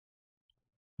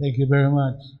Thank you very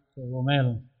much, Sir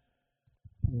Romel.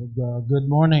 Good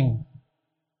morning.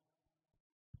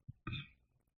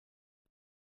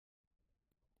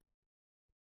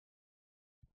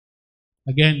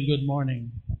 Again, good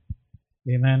morning.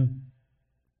 Amen.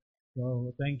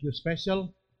 So, thank you,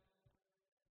 special.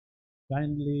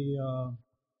 Kindly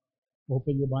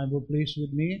open your Bible, please,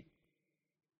 with me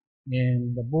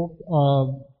in the book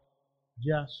of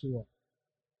Joshua,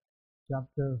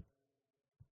 chapter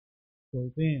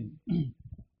 14.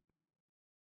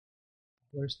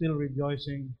 We're still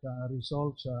rejoicing the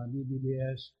results in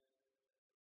EBBS.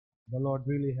 The Lord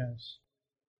really has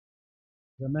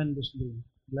tremendously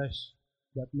blessed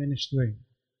that ministry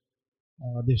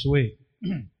this week.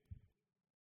 So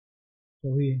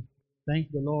we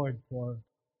thank the Lord for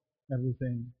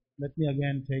everything. Let me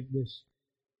again take this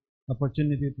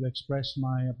opportunity to express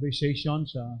my appreciation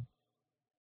sa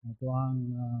to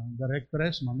ang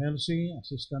Directress, Ma'am Elsie,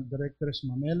 Assistant Directress,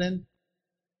 Ma'am Ellen,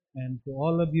 and to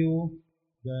all of you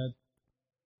that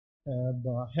have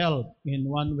helped in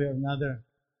one way or another.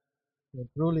 So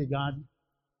truly God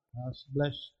has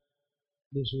blessed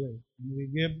this way. And we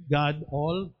give God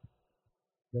all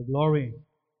the glory.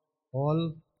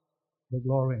 All the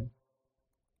glory.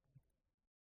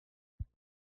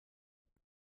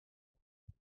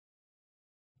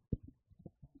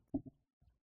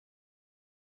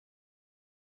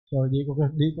 So di ko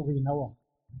ginawa.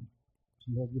 So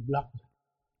block.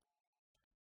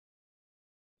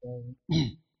 So,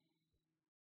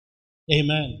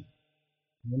 amen.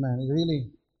 Amen. Really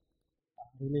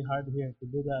hard here to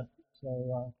do that.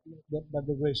 So by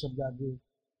the grace of God, we're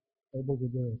able to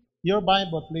do it. Your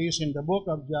Bible, please, in the book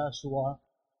of Joshua,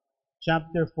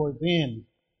 chapter 14.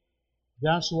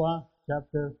 Joshua,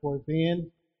 chapter 14.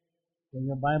 In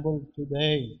your Bible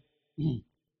today.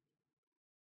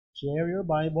 Share your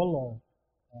Bible, or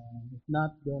if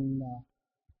not, then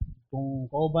kung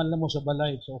kauban lang mo sa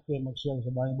balay, it's okay mag-share sa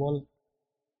Bible.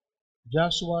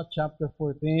 Joshua chapter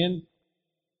 14,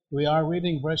 we are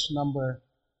reading we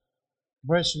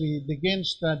begin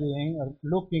studying or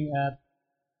looking at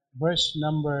verse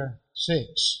number 6.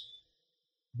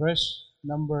 Verse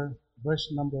number 6,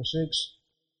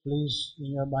 please,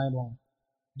 in your Bible.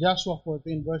 Joshua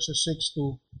 14, verses 6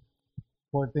 to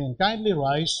 14. Kindly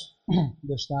rise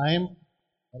this time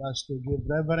for us to give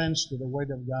reverence to the Word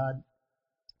of God.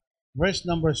 Verse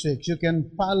number 6. You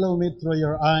can follow me through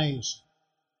your eyes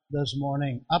this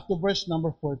morning. Up to verse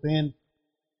number 14.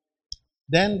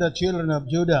 Then the children of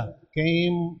Judah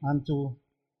came unto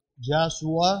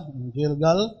Joshua in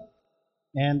Gilgal,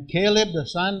 and Caleb the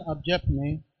son of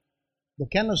Jephunneh the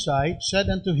Kenizzite said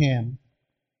unto him,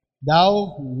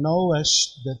 Thou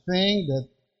knowest the thing that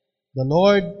the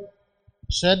Lord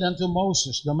said unto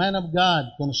Moses, the man of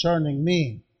God, concerning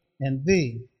me and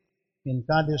thee in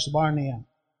Kadesh Barnea.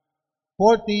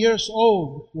 40 years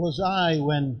old was I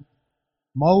when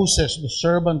Moses, the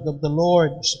servant of the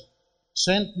Lord,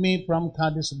 sent me from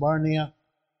Kadesh Barnea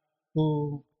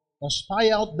to spy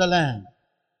out the land,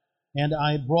 and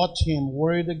I brought him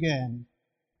word again,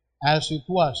 as it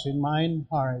was in mine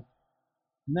heart.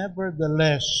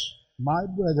 Nevertheless, my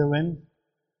brethren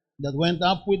that went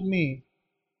up with me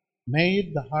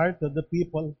made the heart of the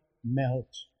people melt.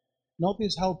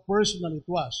 Notice how personal it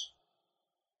was.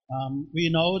 We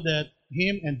know that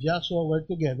him and Joshua were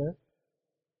together,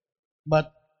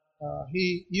 but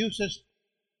he uses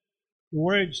the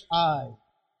words I.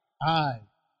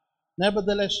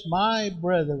 Nevertheless, my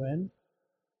brethren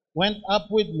went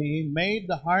up with me, made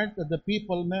the heart of the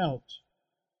people melt.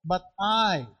 But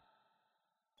I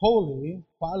wholly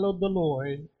followed the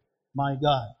Lord my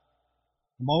God.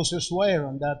 Moses sware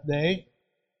on that day,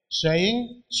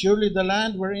 saying, Surely the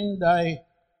land whereon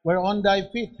thy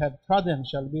feet have trodden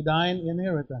shall be thine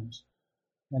inheritance,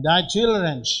 and thy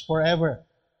children's forever,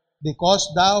 because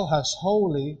thou hast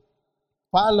wholly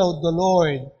followed the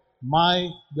Lord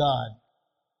my God.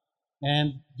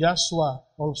 And Joshua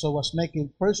also was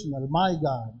making personal, my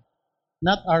God,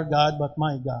 not our God, but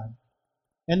my God.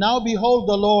 And now behold,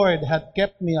 the Lord hath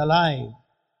kept me alive,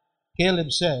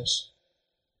 Caleb says.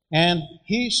 And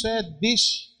he said,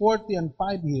 These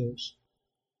 45 years,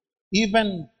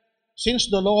 even since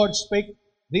the Lord spake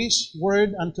this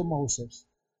word unto Moses,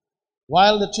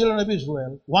 while the children of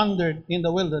Israel wandered in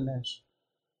the wilderness.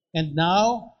 And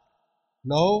now,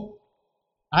 lo,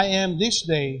 I am this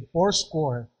day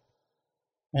 85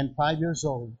 years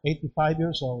old, 85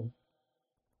 years old.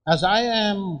 As I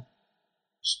am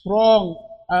strong,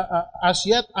 as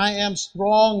yet I am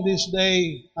strong this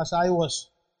day as I was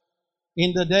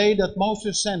in the day that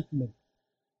Moses sent me.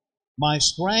 My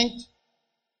strength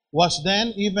was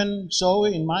then, even so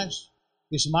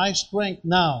is my strength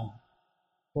now.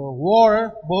 for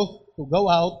war both to go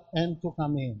out and to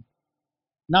come in.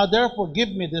 Now therefore give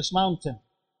me this mountain,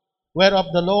 whereof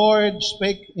the Lord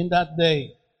spake in that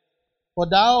day. For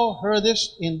thou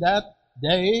heardest in that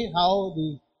day how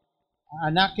the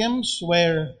Anakims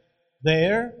were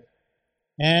there,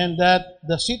 and that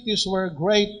the cities were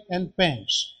great and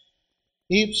fenced.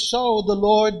 If so, the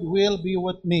Lord will be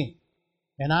with me,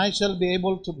 and I shall be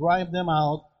able to drive them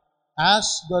out,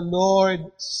 as the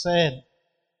Lord said.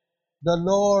 The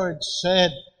Lord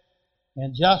said,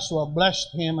 and Joshua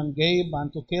blessed him and gave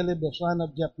unto Caleb the son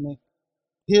of Jephunneh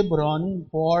Hebron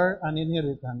for an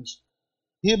inheritance.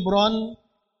 Hebron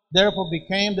therefore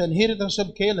became the inheritance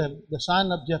of Caleb the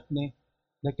son of Jephunneh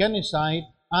the Kenizzite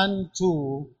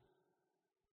unto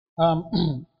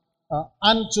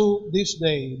unto this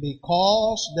day,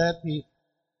 because that he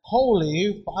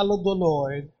wholly followed the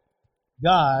Lord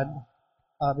God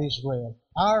of Israel.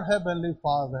 Our Heavenly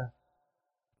Father,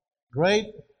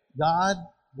 great God,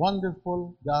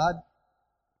 wonderful God,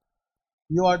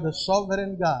 you are the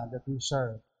sovereign God that we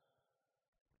serve.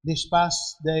 These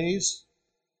past days,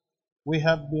 we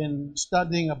have been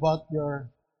studying about your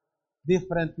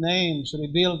different names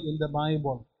revealed in the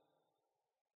Bible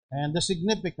and the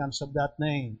significance of that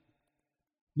name,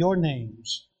 your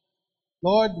names.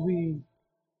 Lord, we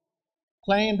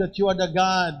claim that you are the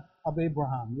God of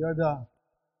Abraham. You are the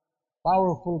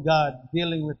powerful God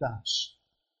dealing with us.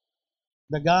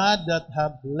 The God that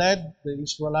have led the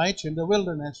Israelites in the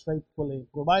wilderness faithfully,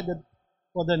 provided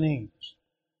for the needs.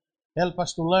 Help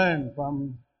us to learn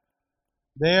from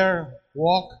their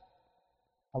walk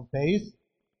of faith.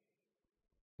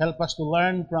 Help us to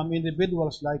learn from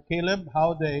individuals like Caleb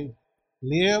how they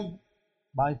live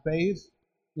by faith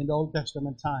in the Old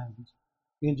Testament times.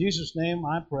 In Jesus' name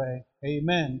I pray,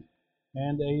 amen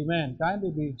and amen. Kindly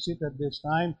be seated this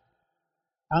time.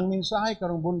 Ang mensahe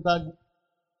karong buntag,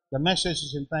 the message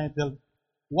is entitled,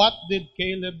 What Did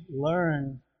Caleb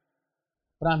Learn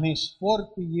from His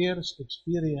 40 Years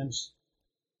Experience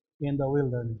in the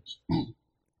Wilderness?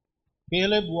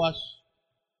 Caleb was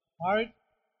part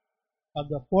of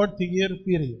the 40-year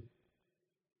period.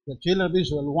 The children of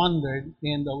Israel wandered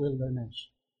in the wilderness.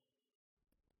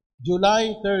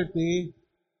 July 30,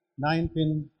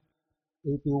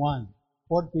 1981,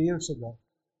 40 years ago.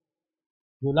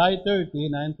 July 30,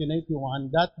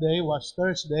 1981, that day was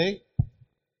Thursday.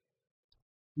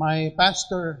 My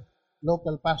pastor,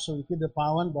 local pastor in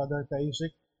Kidapawan, Brother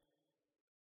Kaisik,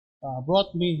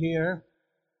 brought me here,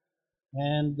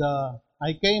 and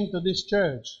I came to this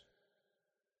church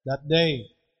that day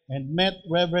and met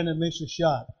Reverend and Mrs.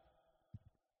 Shot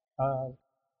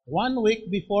 1 week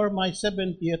before my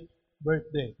 70th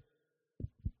birthday.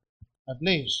 At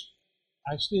least,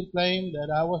 I still claim that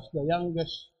I was the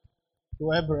youngest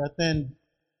to ever attend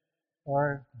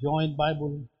or join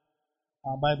Bible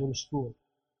school.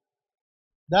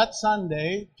 That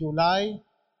Sunday, July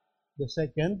the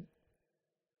 2nd,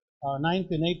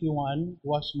 1981,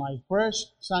 was my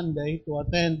first Sunday to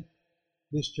attend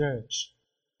this church.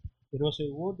 It was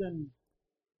a wooden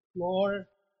floor.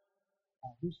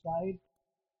 This side,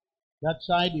 that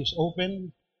side is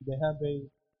open. They have a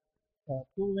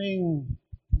two-wing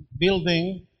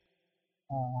building.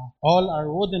 All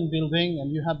are wooden building,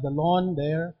 and you have the lawn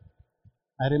there.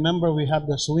 I remember we have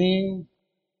the swing.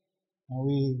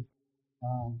 We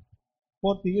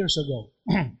 40 years ago.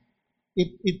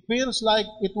 It feels like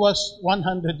it was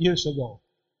 100 years ago.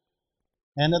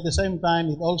 And at the same time,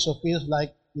 it also feels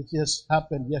like it just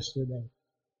happened yesterday.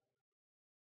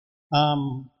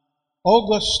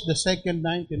 August the 2nd,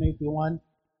 1981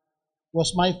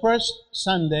 was my first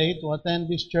Sunday to attend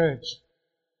this church.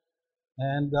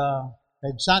 And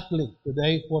exactly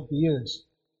today, 40 years.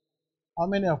 How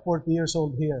many are 40 years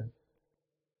old here?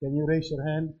 Can you raise your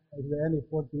hand? Is there any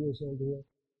 40 years old here?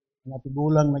 Mga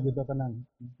tigulang na kita tanan.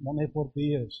 May 40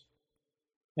 years.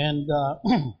 And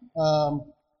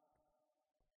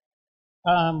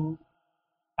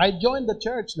I joined the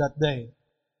church that day.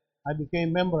 I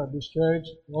became member of this church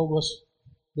August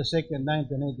the 2nd,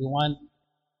 1981.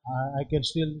 I can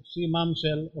still see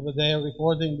Mamsel over there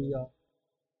recording the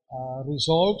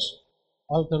results,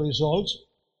 altar results.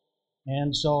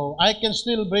 And so I can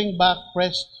still bring back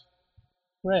fresh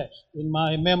in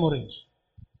my memories.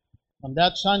 On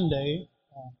that Sunday,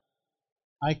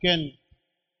 I can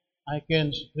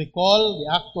recall the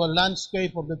actual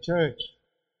landscape of the church.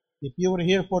 If you were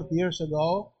here 40 years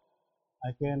ago,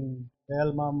 I can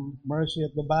tell Ma'am Mercy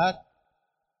at the back,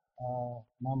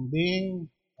 Ma'am Bing,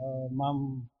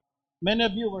 many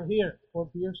of you were here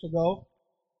 40 years ago,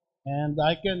 and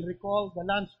I can recall the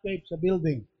landscape sa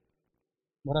building.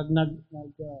 Murag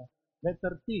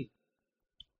letter T,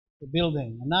 the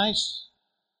building. A nice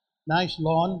nice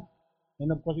lawn,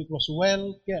 and of course it was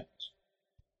well kept.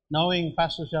 Knowing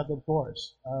Pastor Shad, of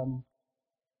course,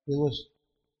 it was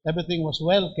everything was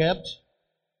well kept,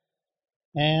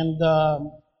 and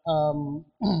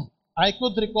I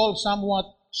could recall somewhat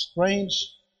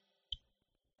strange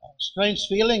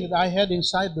feeling that I had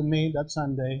inside of me that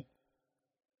Sunday.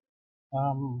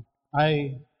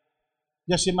 I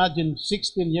just imagine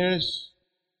 16 years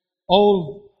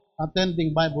old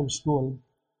attending Bible school,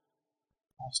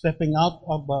 stepping out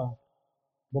of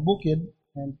the bukid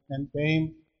and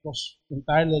came was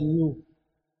entirely new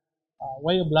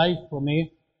way of life for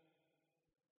me.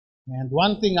 And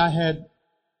one thing I had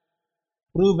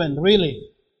proven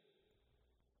really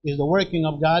is the working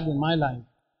of God in my life.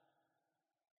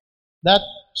 That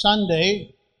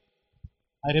Sunday,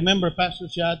 I remember Pastor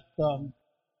Chat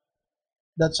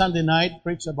that Sunday night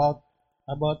preached about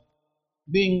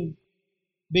being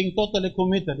totally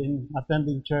committed in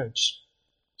attending church,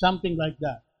 something like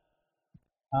that.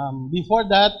 Before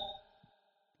that,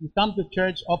 we come to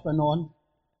church off and on.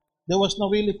 There was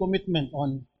no really commitment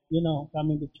on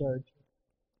coming to church.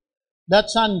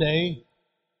 That Sunday,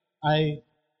 I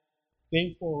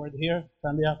came forward here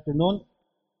Sunday afternoon,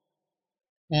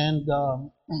 and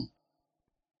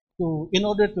in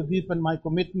order to deepen my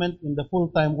commitment in the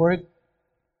full-time work,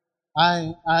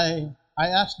 I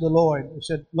asked the Lord. I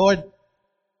said, Lord,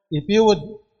 if you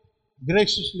would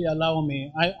graciously allow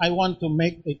me, I want to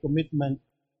make a commitment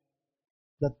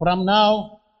that from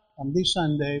now, on this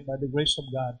Sunday, by the grace of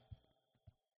God,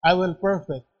 I will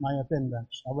perfect my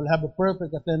attendance. I will have a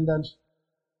perfect attendance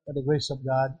by the grace of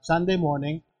God, Sunday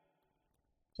morning,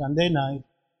 Sunday night,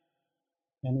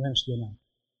 and Wednesday night.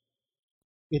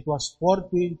 It was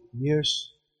 40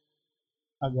 years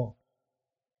ago.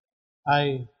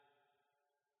 God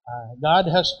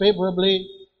has favorably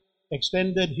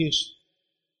extended His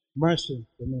mercy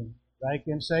to me. I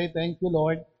can say, thank you,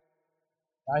 Lord.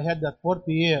 I had that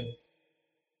 40-year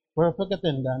perfect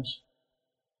attendance.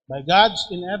 By God's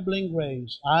enabling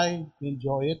grace, I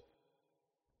enjoy it.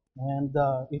 And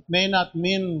it may not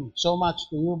mean so much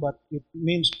to you, but it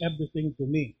means everything to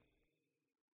me.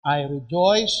 I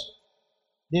rejoice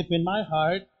deep in my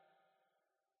heart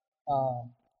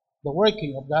the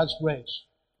working of God's grace.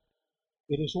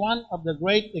 It is one of the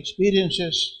great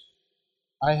experiences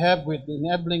I have with the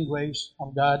enabling grace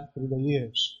of God through the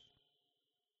years.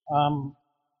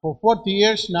 For 40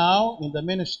 years now in the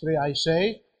ministry, I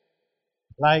say,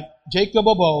 like Jacob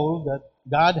of old, that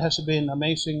God has been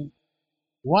amazing,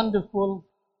 wonderful,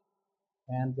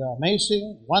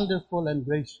 wonderful, and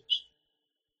gracious.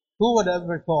 Who would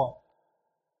ever thought?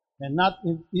 And not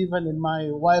even in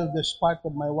my wildest part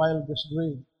of my wildest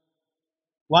dream.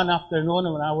 One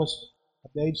afternoon when I was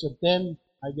at the age of 10,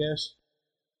 I guess,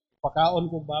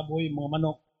 pakaon ko baboy, mga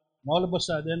manok. And all of a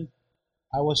sudden,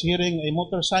 I was hearing a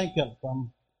motorcycle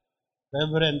from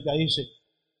Reverend Kaisik.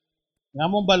 Nga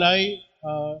mong balay,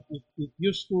 it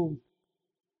used to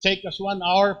take us 1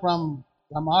 hour from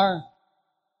our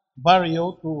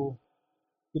barrio to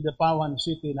Kidapawan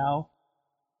City now.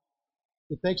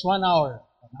 It takes 1 hour.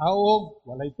 Hawog,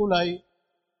 walay tulay.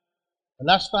 The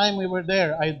last time we were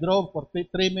there, I drove for 3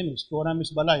 minutes to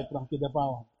Oramis Balay from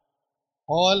Kidapawan.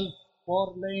 All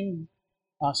 4-lane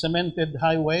cemented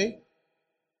highway,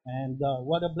 and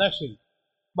what a blessing.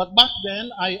 But back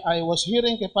then, I was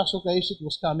hearing kay Pastor Kaisik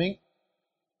was coming,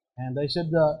 and I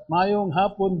said, Mayong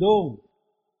hapon dong.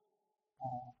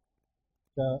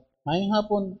 The Mayong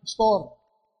hapon store.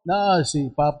 Na si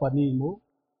Papa Nimo.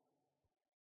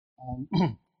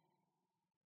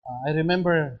 I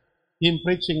remember him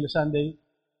preaching the Sunday.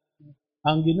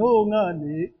 Ang Ginoo nga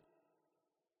ni,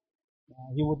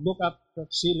 he would look up at the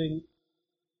ceiling.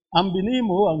 Ang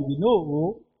binimo, ang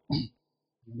Ginoo,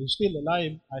 he's still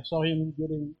alive. I saw him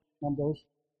during one of those.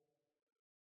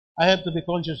 I had to be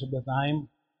conscious of the time.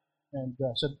 And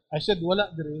I said,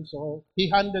 wala diri. So he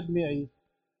handed me a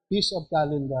piece of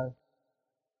calendar.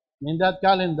 And in that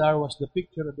calendar was the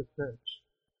picture of the church.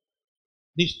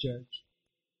 This church.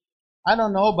 I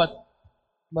don't know, but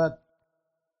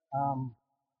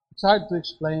it's hard to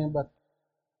explain, but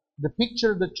the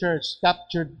picture of the church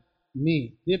captured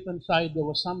me. Deep inside, there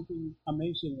was something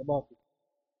amazing about it.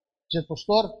 I said,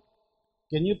 Pastor,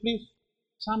 can you please,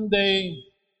 someday,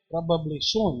 probably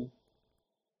soon,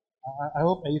 I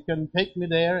hope you can take me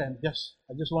there and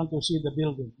I just want to see the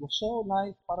building. It was so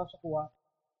nice para sa kuha.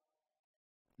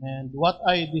 And what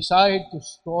I desired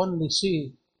to only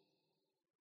see,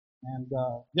 and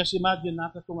just imagine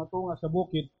nakatumatunga sa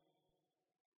bukid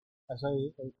as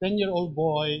a 10-year-old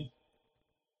boy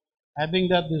having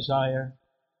that desire.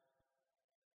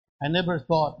 I never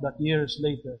thought that years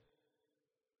later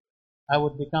I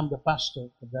would become the pastor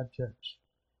of that church.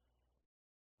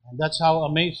 And that's how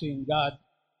amazing God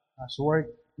has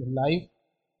worked in life.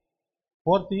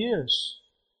 40 years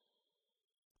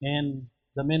in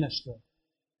the ministry.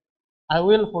 I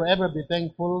will forever be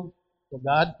thankful to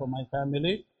God for my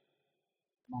family,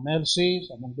 Ma'am Elsie,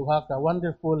 sa mong duha ka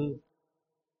wonderful,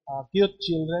 cute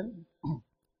children.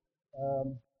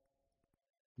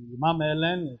 Si Ma'am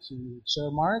Ellen, si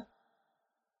Sir Mark.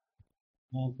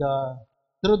 And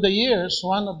through the years,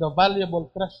 one of the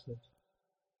valuable treasures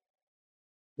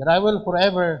that I will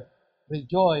forever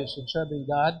rejoice in serving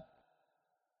God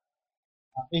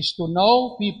is to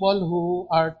know people who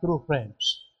are true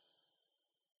friends.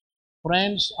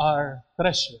 Friends are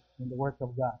treasure in the work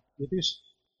of God. It is,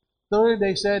 truly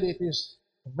they said, it is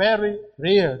very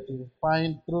rare to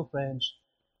find true friends.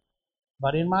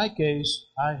 But in my case,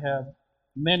 I have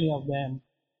many of them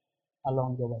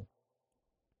along the way.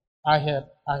 I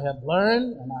have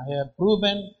learned and I have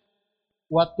proven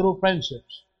what true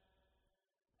friendships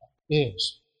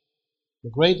is.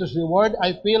 The greatest reward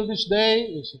I feel this day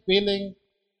is a feeling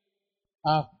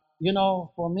of,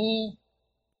 for me,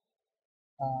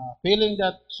 feeling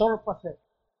that surpasses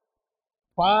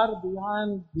far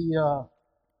beyond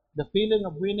the feeling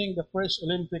of winning the first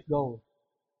Olympic gold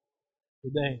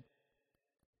today.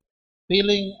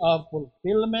 Feeling of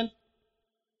fulfillment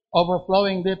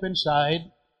overflowing deep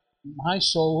inside my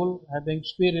soul, having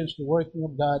experienced the working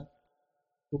of God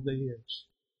through the years.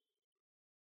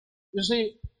 You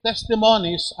see,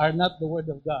 testimonies are not the word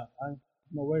of God. I'm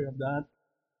aware of that.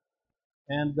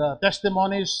 And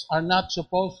testimonies are not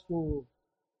supposed to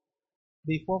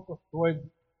be focused toward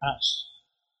us.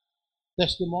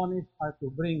 Testimonies are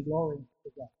to bring glory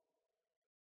to God.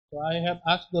 So I have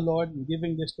asked the Lord in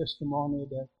giving this testimony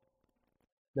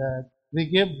that we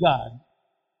give God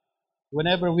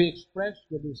whenever we express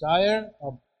the desire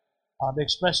of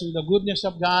expressing the goodness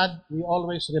of God. We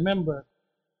always remember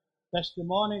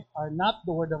testimonies are not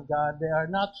the word of God. They are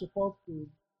not supposed to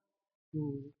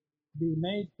be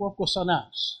made focus on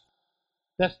us.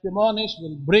 Testimonies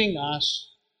will bring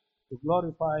us to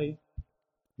glorify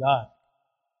God.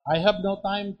 I have no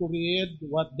time to read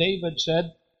what David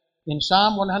said in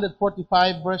Psalm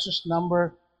 145 verses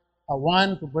number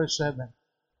 1 to verse 7.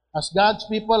 As God's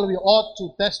people, we ought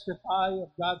to testify of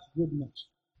God's goodness.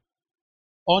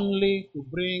 Only to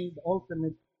bring the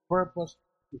ultimate purpose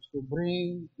is to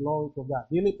bring glory to God.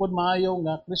 Dili pod maayo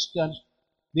nga Christians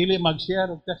dili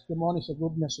mag-share of testimony sa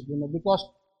goodness of God because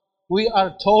we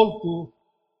are told to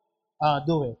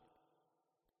do it.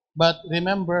 But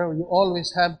remember, you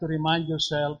always have to remind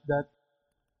yourself that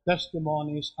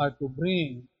testimonies are to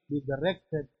be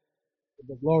directed to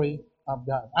the glory of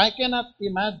God. I cannot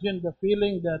imagine the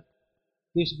feeling that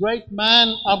this great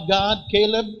man of God,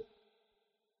 Caleb,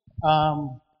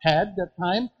 had that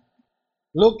time,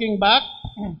 looking back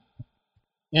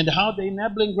and how the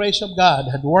enabling grace of God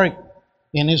had worked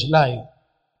in his life.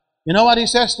 You know what he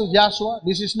says to Joshua?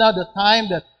 This is now the time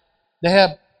that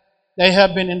they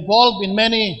have been involved in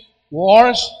many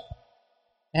wars,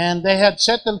 and they had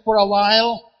settled for a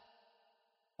while,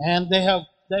 and they had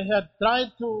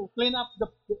tried to clean up the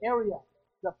area,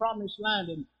 the promised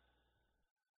land,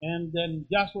 and then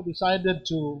Joshua decided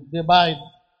to divide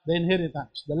the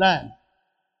inheritance, the land.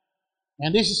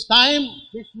 And this is time,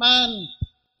 this man,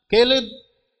 Caleb,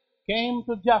 came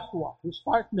to Joshua, his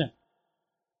partner.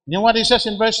 You know what he says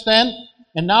in verse 10?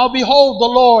 And now behold, the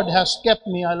Lord has kept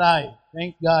me alive.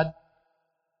 Thank God.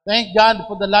 Thank God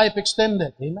for the life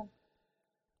extended. Amen.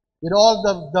 With all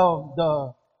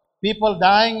the people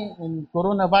dying in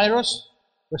coronavirus,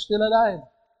 we're still alive.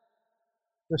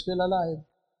 We're still alive.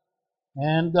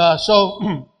 And so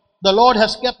the Lord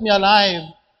has kept me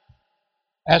alive.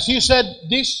 As he said,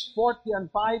 this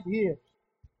 45 years,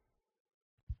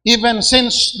 even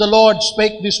since the Lord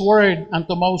spake this word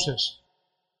unto Moses.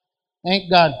 Thank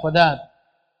God for that.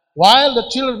 While the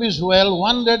children of Israel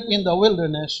wandered in the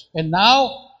wilderness, and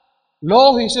now,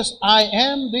 lo, he says, I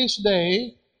am this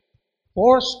day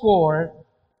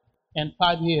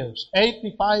 85 years,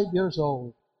 85 years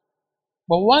old.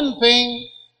 But one thing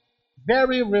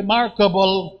very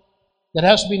remarkable that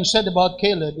has been said about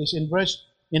Caleb is in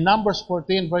Numbers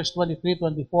 14, verse 23,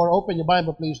 24. Open your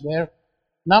Bible, please, there.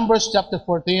 Numbers chapter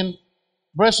 14,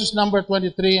 verses number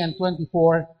 23 and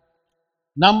 24.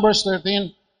 Numbers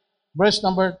 13, verse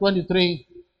number 23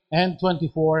 and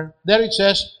 24. There it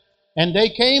says, and they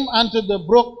came unto the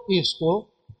brook Eshcol,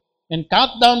 and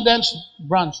cut down thence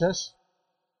branches.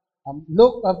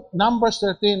 Look at Numbers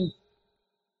 13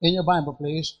 in your Bible,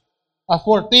 please.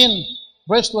 14,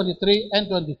 verse 23 and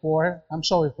 24. I'm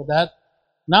sorry for that.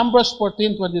 Numbers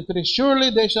 14, 23. Surely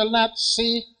they shall not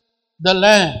see the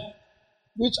land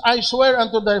which I swear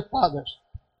unto their fathers,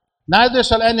 neither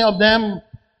shall any of them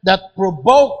that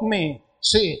provoke me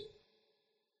see it.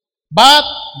 But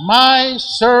my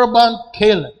servant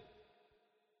Caleb,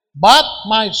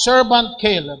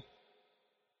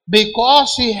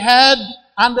 because he had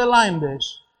underlined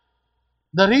this,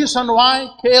 the reason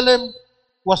why Caleb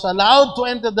was allowed to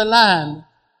enter the land,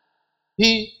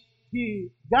 he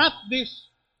got this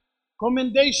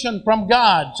commendation from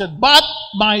God. Said, but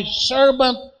my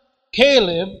servant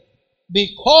Caleb,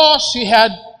 because he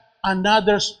had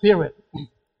another spirit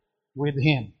with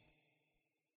him.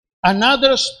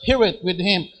 Another spirit with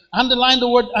him. Underline the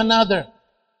word another.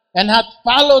 And hath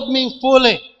followed me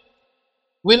fully.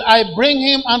 Will I bring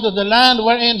him unto the land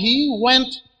wherein he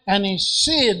went, and his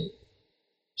seed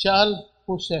shall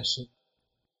possess it.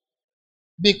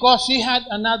 Because he had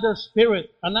another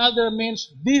spirit. Another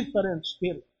means different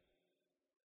spirit,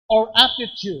 or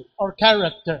attitude, or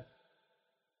character.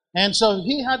 And so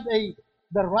he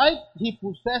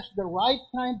possessed the right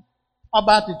kind of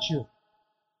attitude.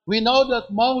 We know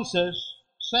that Moses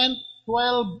sent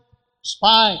 12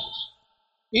 spies,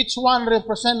 each one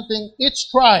representing each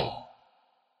tribe.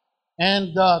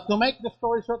 And to make the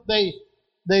story short,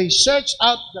 they searched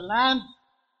out the land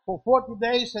for 40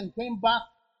 days and came back.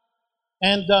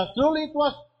 And truly it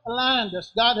was a land,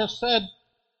 as God has said,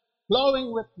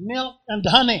 flowing with milk and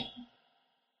honey.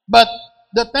 But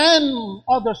the 10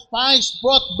 other spies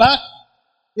brought back,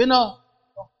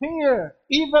 fear,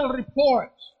 evil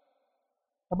reports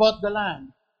about the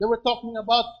land. They were talking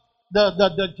about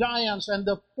the giants and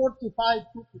the fortified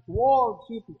cities, walled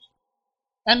cities.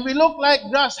 And we look like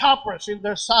grasshoppers in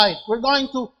their sight. We're going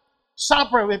to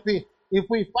suffer if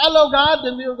we follow God,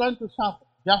 then we are going to suffer.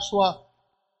 Joshua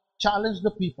challenged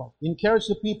the people, encouraged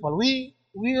the people. We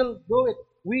will do it.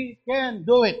 We can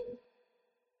do it.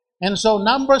 And so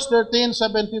Numbers 13,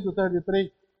 17 to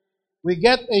 33, we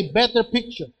get a better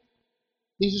picture.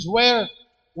 This is where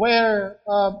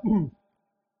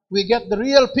we get the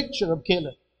real picture of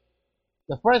Caleb.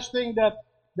 The first thing that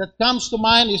comes to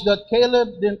mind is that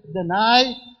Caleb didn't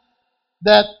deny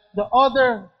that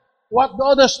what the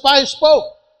other spies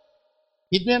spoke.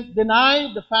 He didn't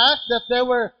deny the fact that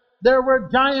there were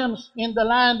giants in the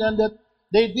land and that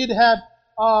they did have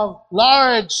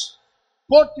large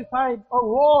fortified or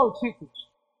walled cities.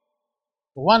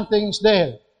 One thing is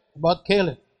there about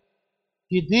Caleb.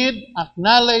 He did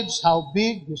acknowledge how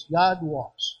big his God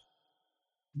was.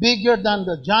 Bigger than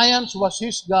the giants was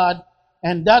his God,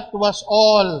 and that was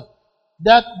all.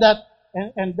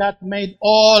 That made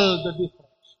all the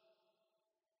difference.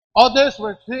 Others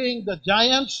were seeing the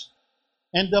giants,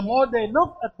 and the more they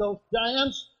looked at those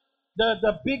giants,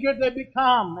 the bigger they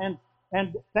become.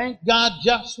 And thank God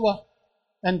Joshua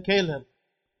and Caleb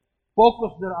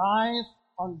focused their eyes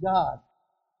on God.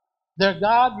 Their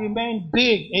God remained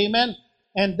big. Amen.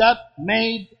 And that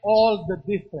made all the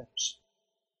difference.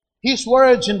 His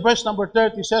words in verse number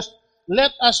 30 says,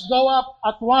 let us go up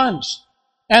at once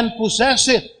and possess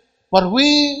it, for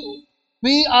we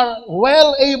are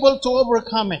well able to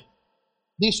overcome it.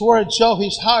 These words show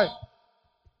his heart,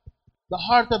 the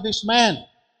heart of this man.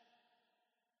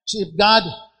 See, if God,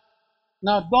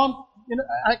 now don't,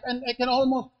 I can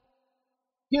almost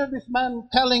hear this man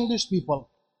telling these people,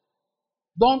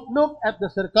 don't look at the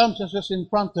circumstances in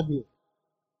front of you.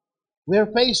 We're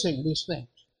facing these things.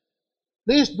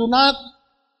 Please do not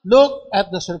look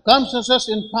at the circumstances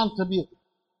in front of you.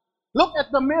 Look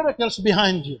at the miracles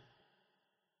behind you.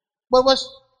 What was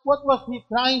he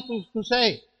trying to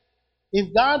say?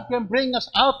 If God can bring us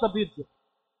out of Egypt,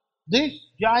 these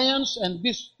giants and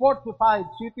these fortified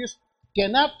cities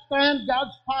cannot stand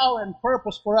God's power and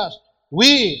purpose for us.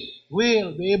 We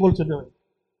will be able to do it.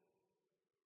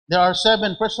 There are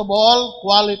 7, first of all,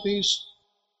 qualities.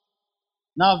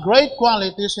 Now, great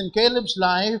qualities in Caleb's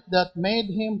life that made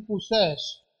him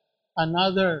possess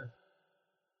another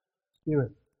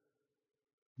spirit.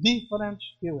 Different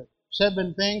spirit.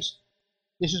 7 things.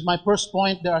 This is my first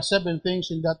point. There are 7 things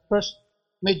in that first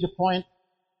major point.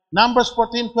 Numbers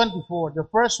 14:24. The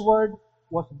first word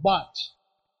was but.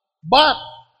 But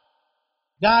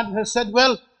God has said,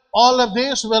 well, all of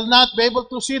this will not be able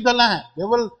to see the land. They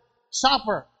will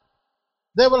suffer.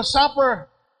 They will suffer.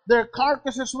 Their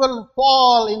carcasses will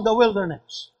fall in the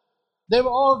wilderness. They will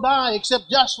all die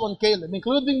except Joshua and Caleb,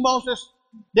 including Moses.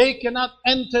 They cannot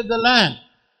enter the land.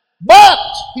 But,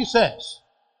 he says,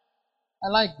 I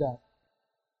like that.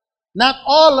 Not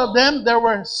all of them. There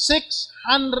were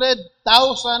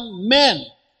 600,000 men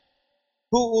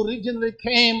who originally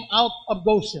came out of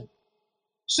Goshen.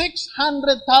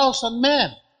 600,000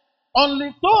 men.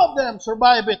 Only 2 of them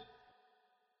survived it.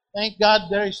 Thank God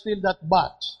there is still that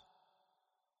but.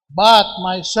 but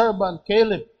my servant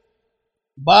Caleb.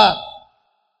 But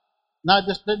now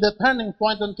the turning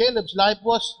point on Caleb's life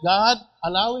was God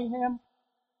allowing him,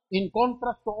 in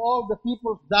contrast to all the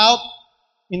people's doubt,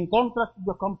 in contrast to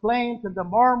the complaints and the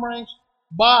murmurings.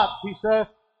 But he says,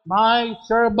 my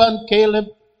servant Caleb,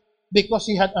 because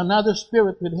he had another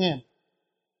spirit with him.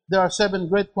 There are 7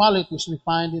 great qualities we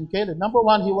find in Caleb. Number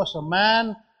 1, he was a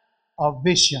man of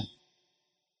vision.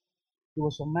 He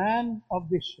was a man of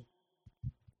vision.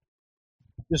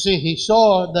 You see, he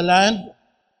saw the land.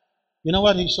 You know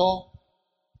what he saw?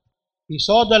 He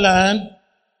saw the land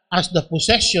as the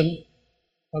possession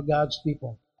of God's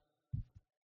people.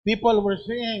 People were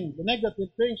seeing the negative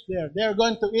things there. They're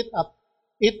going to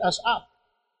eat us up.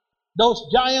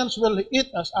 Those giants will eat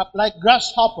us up like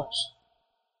grasshoppers.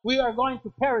 We are going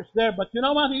to perish there. But you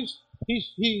know what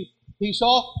he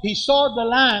saw? He saw the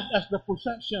land as the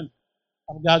possession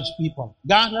of God's people.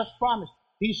 God has promised.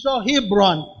 He saw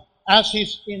Hebron as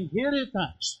his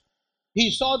inheritance.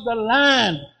 He saw the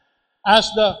land as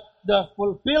the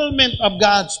fulfillment of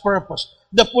God's purpose,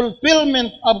 the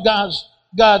fulfillment of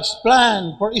God's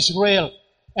plan for Israel.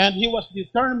 And he was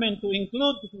determined to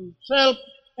include himself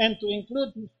and to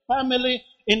include his family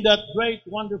in that great,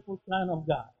 wonderful plan of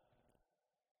God.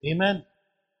 Amen.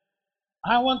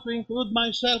 I want to include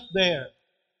myself there.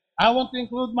 I want to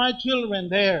include my children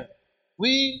there.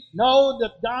 We know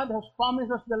that God has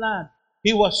promised us the land.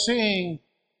 He was seeing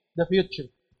the future.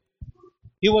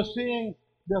 He was seeing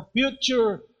the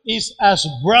future is as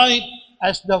bright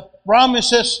as the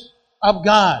promises of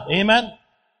God. Amen.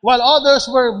 While others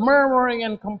were murmuring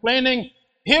and complaining,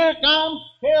 here comes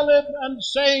Caleb and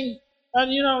saying,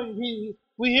 and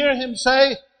we hear him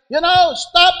say,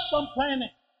 stop complaining,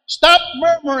 stop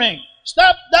murmuring,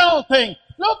 stop doubting,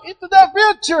 look into the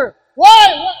future.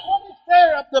 Why? What is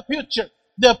there of the future?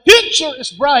 The future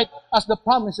is bright as the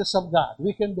promises of God.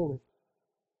 We can do it.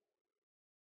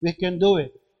 We can do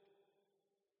it.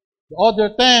 The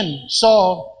other 10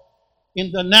 saw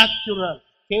in the natural.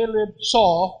 Caleb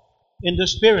saw in the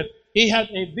spirit. He had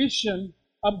a vision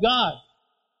of God.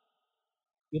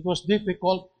 It was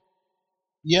difficult.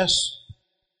 Yes,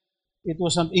 it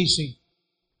wasn't easy.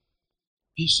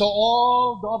 He saw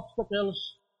all the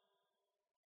obstacles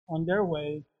on their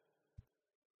way.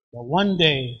 But one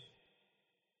day,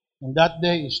 and that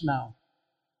day is now,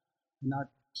 in our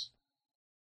case.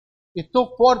 It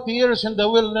took 40 years in the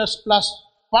wilderness plus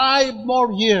 5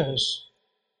 more years.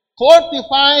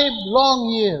 45 long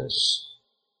years.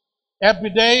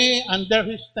 Every day under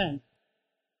his tent,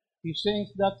 he sings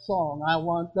that song, I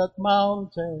want that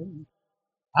mountain.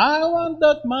 I want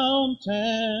that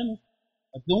mountain.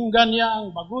 At dunggan niya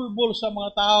ang bagulbol sa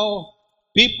mga tao.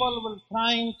 People were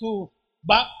trying to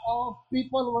back off.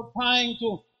 People were trying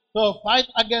to fight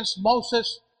against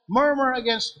Moses, murmur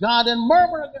against God, and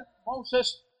murmur against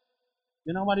Moses.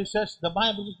 You know what he says? The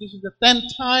Bible says this is the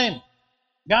 10th time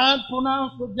God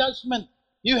pronounced the judgment.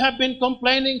 You have been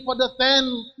complaining for the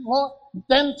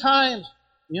 10 times.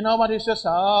 You know what he says?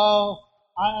 Oh,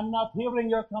 I am not hearing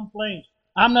your complaints.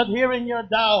 I'm not hearing your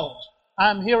doubts.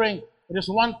 I'm hearing, it is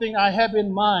one thing I have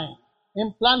in mind,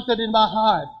 implanted in my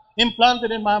heart,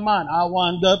 implanted in my mind. I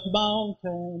want that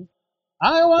mountain.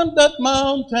 I want that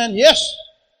mountain. Yes,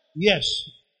 yes.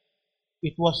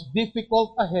 It was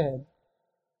difficult ahead.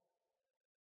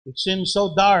 It seemed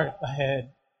so dark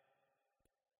ahead.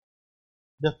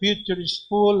 The future is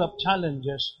full of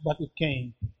challenges, but it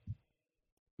came.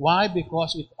 Why?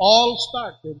 Because it all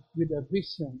started with a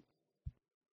vision,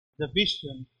 the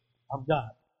vision of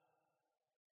God.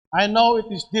 I know it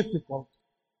is difficult.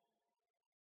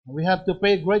 We have to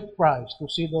pay a great price to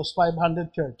see those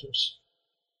 500 churches.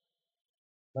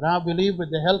 But I believe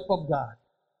with the help of God,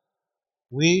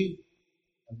 we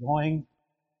are going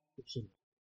to see.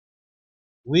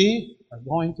 We are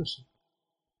going to see.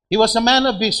 He was a man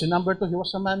of vision. Number 2, he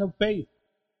was a man of faith.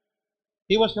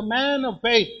 He was a man of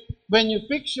faith. When you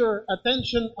fix your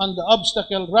attention on the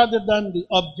obstacle rather than the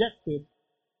objective,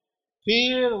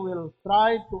 fear will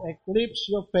try to eclipse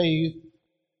your faith.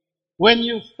 When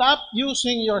you stop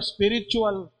using your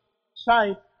spiritual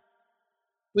sight,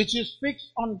 which is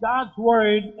fixed on God's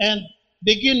Word, and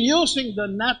begin using the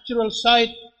natural sight,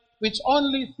 which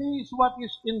only sees what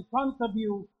is in front of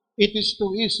you, it is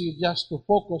too easy just to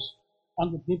focus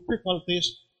on the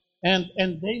difficulties and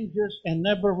dangers and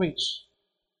never reach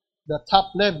the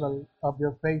top level of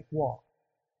your faith walk.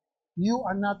 You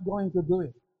are not going to do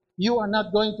it. You are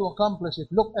not going to accomplish it.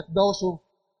 Look at those who,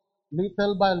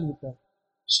 little by little,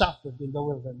 suffered in the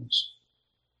wilderness.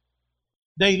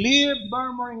 They lived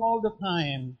murmuring all the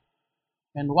time,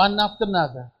 and one after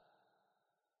another,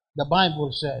 the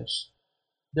Bible says,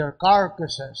 their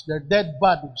carcasses, their dead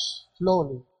bodies,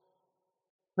 slowly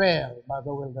fell by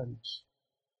the wilderness.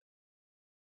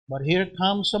 But here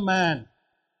comes a man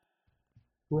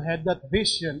who had that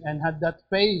vision and had that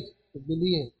faith to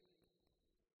believe.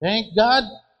 Thank God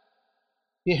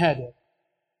he had it.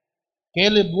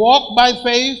 Caleb walked by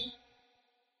faith,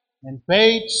 and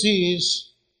faith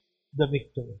sees the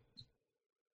victory.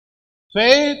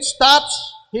 Faith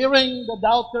stops hearing the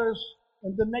doubters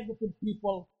and the negative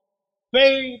people.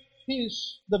 Faith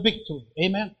sees the victory.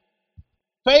 Amen.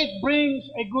 Faith brings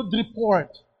a good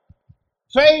report.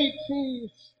 Faith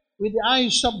sees with the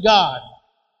eyes of God.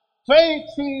 Faith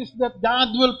sees that God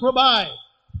will provide.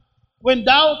 When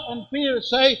doubt and fear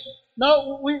say,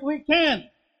 no, we can't.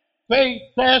 Faith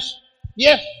says,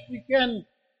 yes, we can.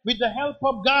 With the help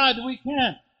of God, we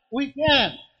can. We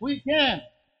can. We can.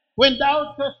 When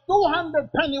doubt says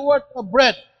 200 penny worth of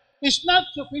bread is not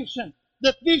sufficient,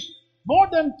 that these more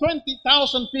than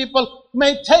 20,000 people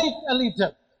may take a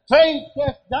little. Faith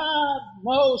says God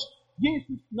knows,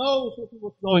 Jesus knows what he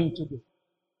was going to do.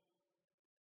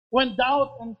 When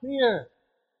doubt and fear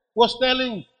was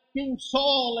telling King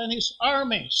Saul and his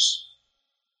armies,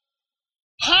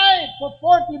 hide for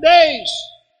 40 days.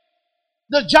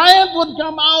 The giant would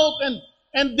come out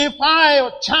and defy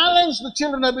or challenge the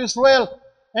children of Israel.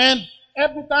 And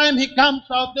every time he comes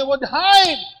out, they would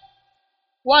hide.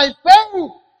 Why?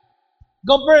 Faith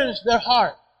governs their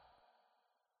heart.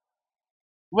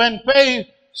 When faith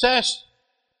says,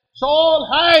 Saul,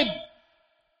 hide,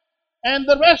 and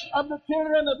the rest of the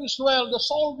children of Israel, the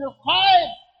soldiers,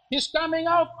 hide, he's coming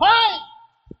out, hide.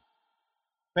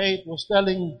 Faith was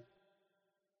telling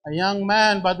a young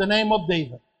man by the name of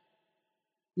David,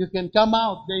 you can come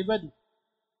out, David.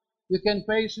 You can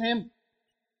face him.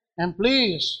 And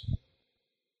please.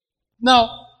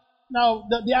 Now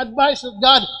the advice that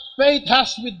God, faith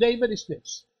has with David is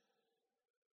this.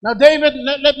 Now, David,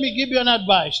 let me give you an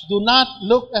advice. Do not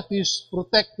look at his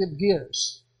protective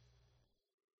gears.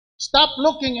 Stop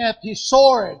looking at his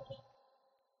sword,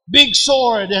 big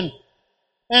sword, and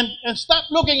stop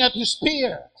looking at his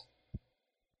spear.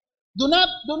 Do not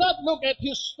look at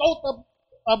his coat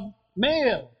of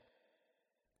mail,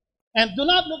 and do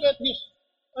not look at his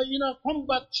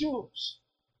combat shoes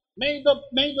made of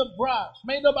brass,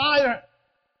 made of iron.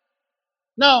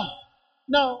 Now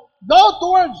go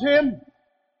towards him.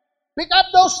 Pick up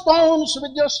those stones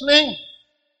with your sling.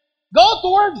 Go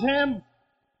towards him.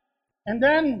 And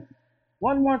then,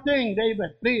 one more thing,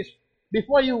 David, please.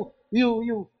 Before you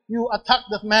attack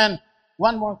that man,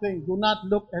 one more thing. Do not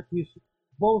look at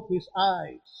both his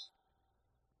eyes.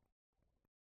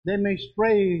 They may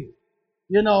spray,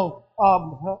 they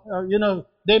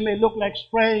may look like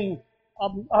spraying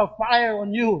fire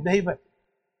on you, David.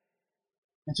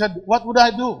 And said, what would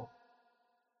I do?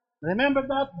 Remember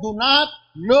that. Do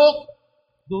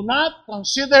not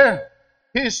consider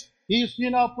his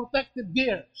protective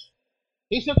gears.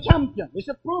 He's a champion. He's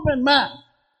a proven man.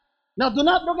 Now, do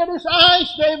not look at his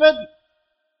eyes, David.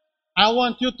 I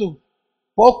want you to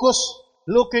focus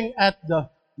looking at the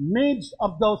midst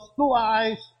of those two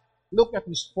eyes. Look at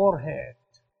his forehead.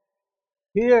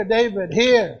 Here, David,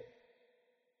 here.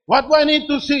 What do I need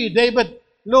to see, David?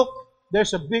 Look,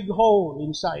 there's a big hole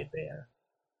inside there.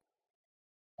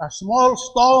 A small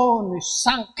stone is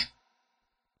sunk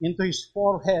into his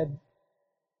forehead.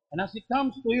 And as he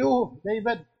comes to you,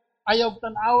 David, ayaw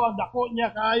tanaw ang dako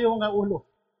niya kayo nga ulo.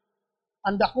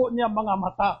 Ang dako niya mga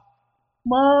mata.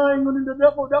 May, ngunit na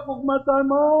dako mata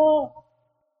mo.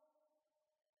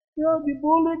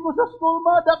 Gibuli ko sa school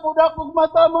ma, dako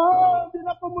mata mo. Di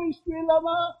na ko mo eskwela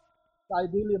ma. Kay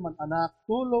dili man anak,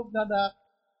 tulog na dak.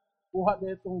 Kuha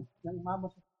na itong yung mama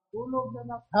sa tulog na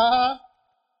dak. Ha?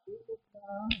 Tulog na.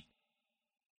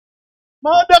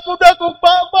 Ma, dako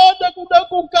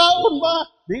kaon ma.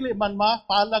 Dili man ma,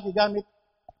 pala gigamit.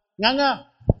 Nga.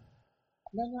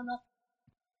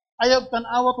 Ayaw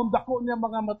tanawa tong dako niya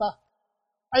mga mata.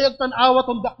 Ayaw tanawa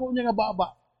tong dako niya nga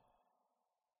baba.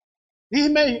 He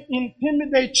may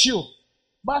intimidate you.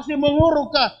 Basi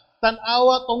mangurog ka.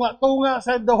 Tanawa tunga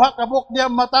sa duha ka buk niya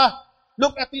mata.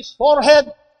 Look at his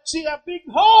forehead. See a big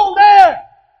hole there.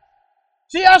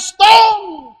 See a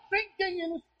stone sinking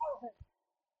in his forehead.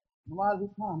 While he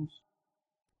comes,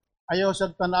 ayaw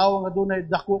sa tanawa nga dunay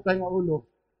dako kay nga ulo.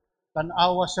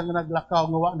 Tanawa sa naglakaw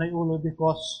nga wa nay ulo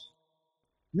because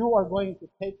you are going to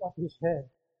take off his head.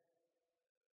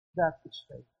 That is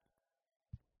faith.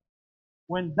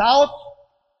 When doubt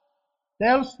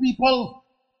tells people,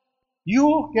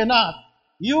 you cannot,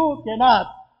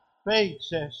 faith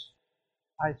says,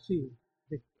 I see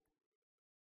victory.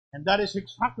 And that is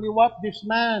exactly what this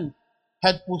man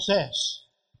had possessed.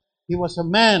 He was a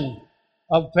man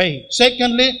of faith.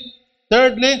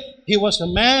 Thirdly, he was a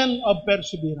man of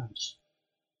perseverance.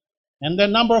 And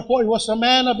then number 4, he was a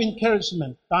man of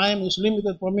encouragement. Time is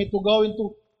limited for me to go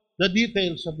into the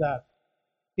details of that.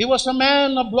 He was a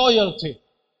man of loyalty.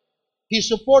 He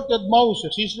supported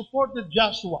Moses. He supported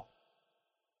Joshua.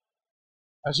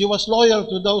 As he was loyal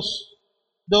to those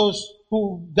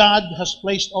who God has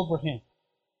placed over him.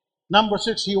 Number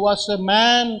 6, he was a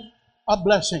man of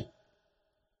blessing.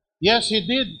 Yes, he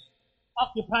did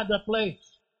occupy the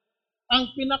place. Ang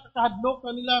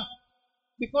pinakakahadlokan nila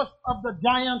because of the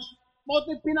giants,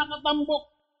 mo'y pinakatambok.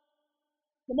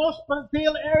 The most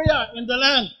fertile area in the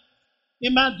land.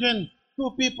 Imagine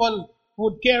 2 people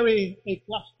would carry a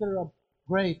cluster of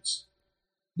grapes.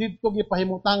 Dito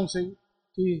gipahimutang si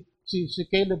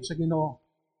Caleb sa Ginoo.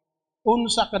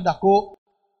 Unsa kadako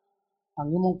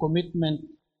ang imong commitment.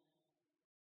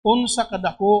 Unsa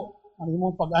kadako ang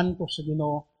imong pag-antos sa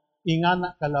Ginoo,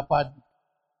 ingana kalapad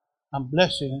ang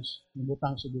blessings ng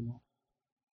butang sa Ginoo.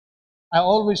 I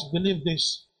always believe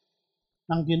this.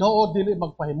 Nang Ginoo dili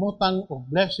magpahimutang og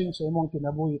blessings sa imong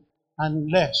kinabuhi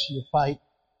unless you fight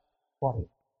for it.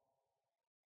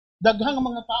 Daghang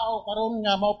mga tao karon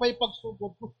nga maupay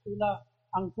pagsugod sila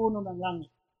ang puno ng langit.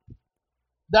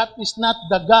 That is not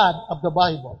the God of the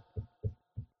Bible.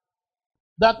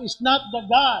 That is not the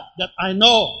God that I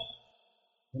know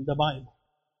in the Bible.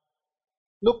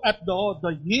 Look at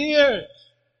the years.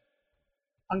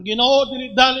 Ang Ginoo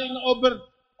dili daling over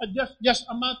just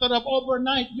a matter of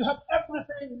overnight. You have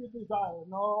everything you desire.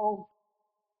 No.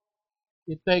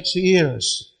 It takes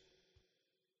years.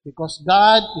 Because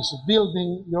God is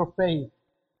building your faith.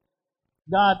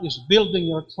 God is building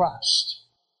your trust.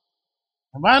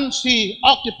 And once he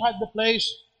occupied the place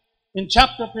in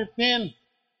chapter 15,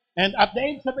 and at the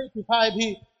age of 85,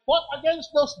 he fought against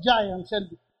those giants.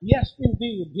 And yes,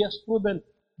 indeed, he has proven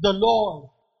the Lord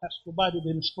has provided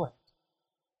him strength.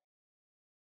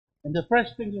 And the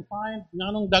first thing you find,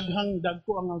 nanong daghang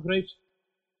dagko ang grapes,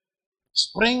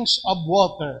 springs of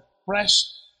water, fresh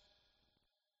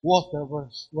water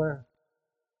were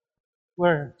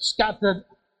scattered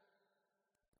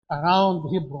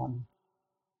around Hebron.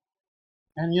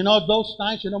 And you know, those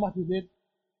times, you know what he did?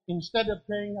 Instead of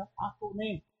saying, ako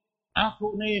ni,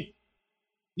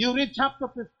 you read chapter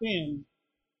 15,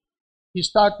 he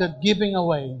started giving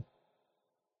away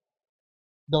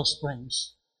those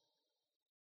springs.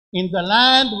 In the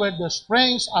land where the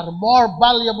springs are more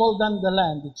valuable than the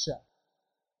land itself.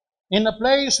 In a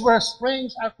place where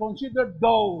springs are considered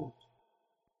gold,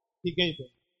 he gave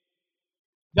it.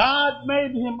 God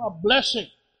made him a blessing.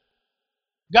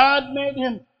 God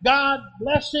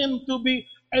blessed him to be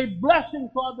a blessing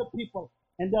to other people.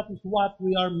 And that is what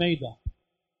we are made of.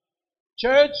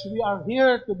 Church, we are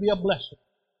here to be a blessing.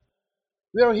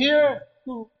 We are here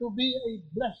to be a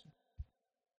blessing.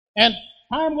 And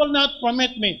time will not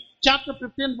permit me. Chapter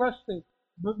 15, verse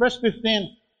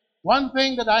 15. One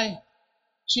thing that I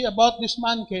see about this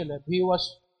man, Caleb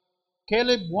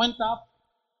went up.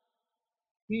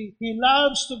 He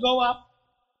loves to go up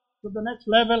to the next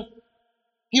level.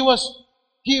 It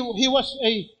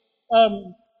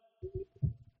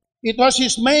was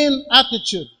his main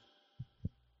attitude.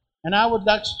 And I would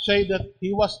like to say that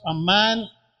he was a man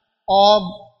of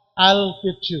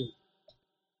altitude.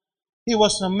 He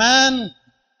was a man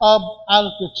of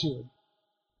altitude.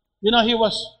 You know,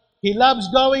 he loves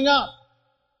going up,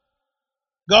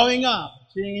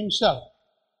 seeing himself.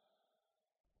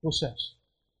 Who says?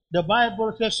 The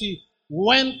Bible says he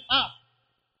went up,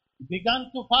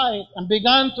 began to fight, and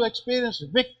began to experience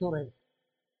victory.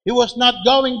 He was not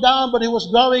going down, but he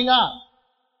was going up.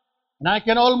 And I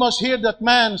can almost hear that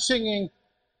man singing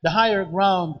the higher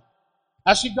ground.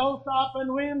 As he goes up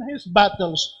and wins his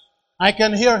battles, I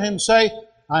can hear him say,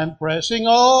 I'm pressing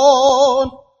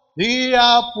on the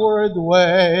upward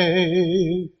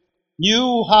way.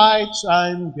 New heights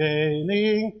I'm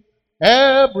gaining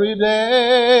every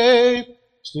day.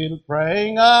 Still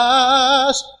praying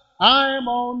as I'm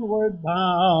onward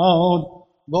bound.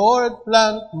 Lord,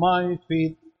 plant my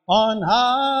feet on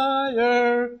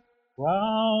higher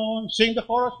ground. Sing the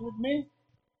chorus with me.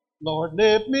 Lord,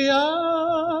 lift me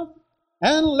up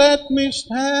and let me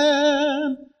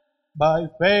stand by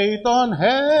faith on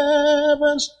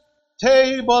heaven's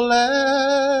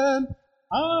tableland,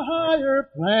 a higher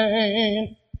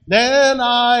plane than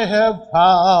I have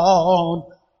found.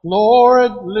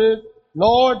 Lord,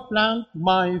 plant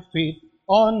my feet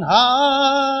on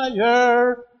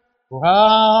higher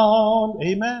ground.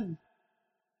 Amen.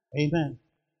 Amen.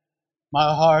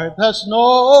 My heart has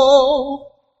no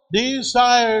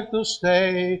desire to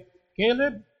stay.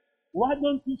 Caleb, why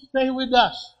don't you stay with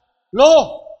us?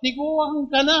 Lo, tiguang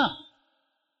ka na.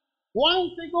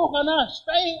 One tigo ka na.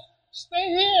 Stay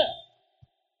here.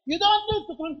 You don't need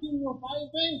to continue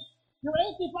fighting. You're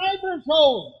 85 years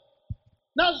old.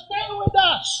 Now stay with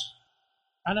us.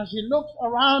 And as he looks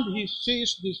around, he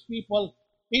sees these people.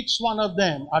 Each one of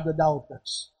them are the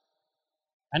doubters.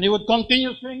 And he would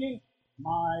continue singing,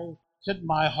 my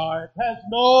heart has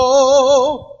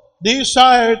no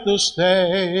desire to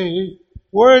stay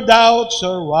where doubts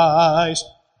arise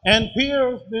and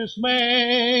fears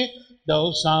dismay,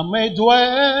 though some may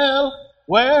dwell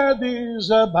where these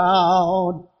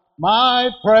abound. My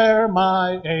prayer,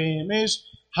 my aim is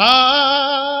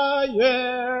higher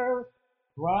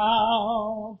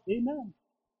ground. Amen.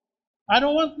 I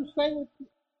don't want to stay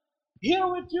here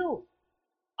with you.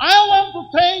 I want to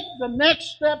take the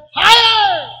next step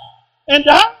higher and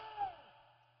higher.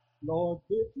 Lord,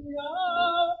 pick me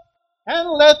up and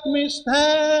let me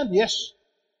stand. Yes,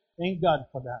 thank God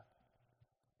for that.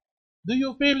 Do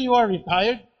you feel you are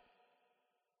retired?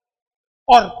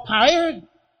 Or tired?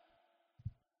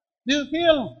 Do you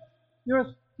feel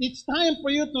it's time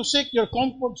for you to seek your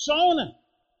comfort zone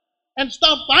and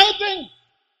stop fighting?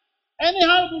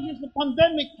 Anyhow, this is the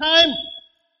pandemic time.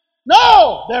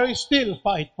 No, there is still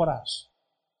fight for us.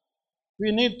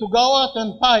 We need to go out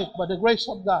and fight by the grace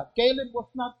of God. Caleb was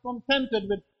not contented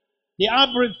with the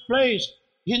average place.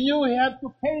 He knew he had to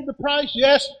pay the price,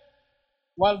 yes,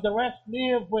 while the rest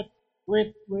lived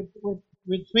with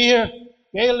fear.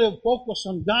 Caleb focused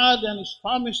on God and His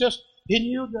promises. He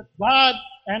knew that God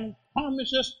and His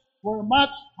promises were much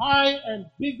higher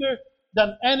and bigger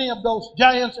than any of those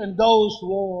giants and those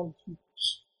walls.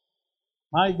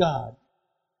 My God.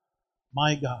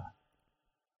 My God.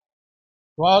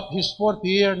 Throughout his 4th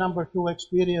year, number 2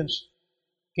 experience,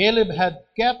 Caleb had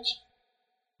kept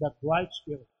that right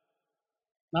spirit.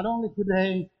 Not only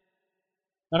today,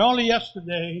 not only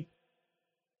yesterday,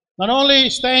 not only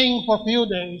staying for a few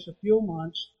days, a few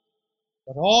months,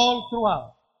 but all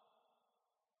throughout,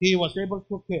 he was able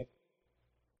to keep.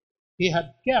 He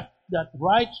had kept that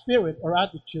right spirit or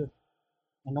attitude.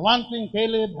 And one thing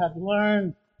Caleb had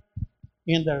learned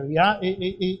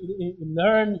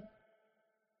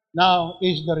now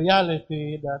is the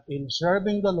reality that in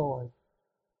serving the Lord,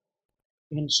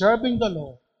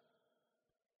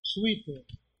 sweeter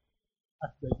as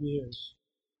the years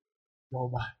go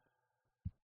by.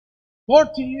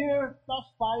 40 years plus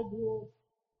 5 years.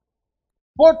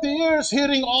 40 years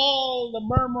hearing all the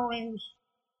murmurings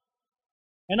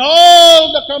and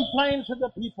all the complaints of the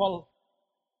people.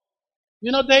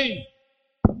 You know, they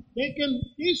can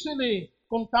easily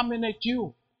contaminate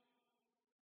you.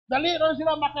 Dali ron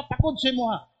sila makatakod sa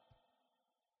imuha.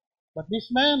 But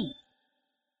this man,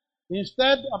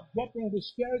 instead of getting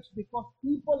discouraged because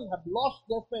people have lost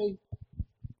their faith,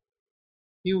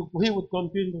 he would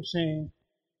continue to sing,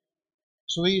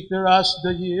 sweeter as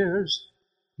the years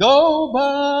go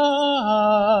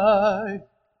by.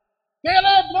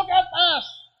 Caleb, look at us.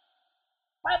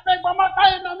 May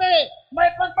pagpamatay nami. May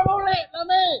pagpamuli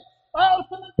nami. Oh,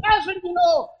 sunod-kasin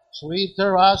Ginoo.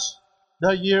 Sweeter as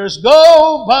the years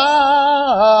go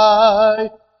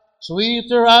by.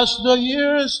 Sweeter as the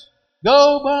years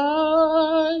go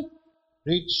by.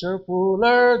 Richer,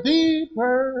 fuller,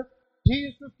 deeper.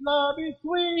 Jesus' love is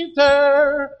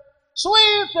sweeter.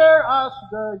 Sweeter as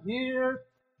the years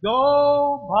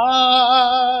go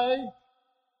by.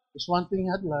 There's one thing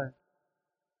I'd learned.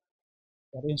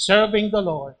 That in serving the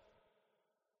Lord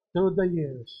through the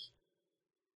years,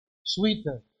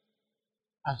 sweeter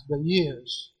as the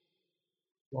years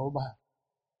go by.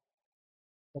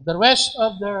 But the rest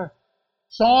of their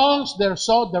songs,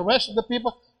 the rest of the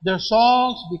people, their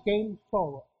songs became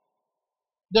sorrow.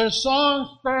 Their songs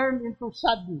turned into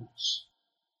sadness.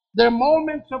 Their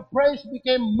moments of praise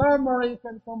became murmurings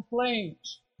and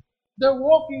complaints. Their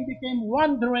walking became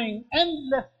wandering,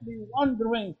 endlessly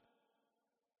wandering.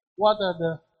 What are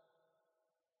the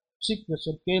secrets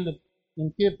of Caleb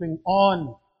in keeping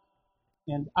on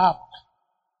and up?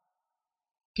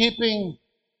 Keeping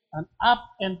an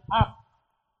up and up.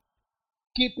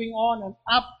 Keeping on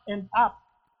and up.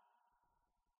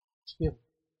 Spirit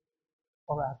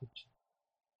or attitude.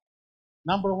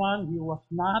 Number one, he was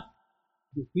not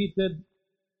defeated.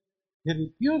 He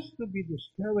refused to be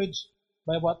discouraged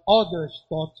by what others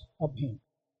thought of him.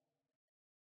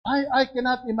 I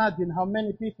cannot imagine how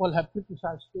many people have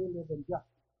criticized Caleb and Joshua.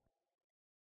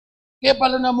 Kaya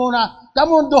pala na muna,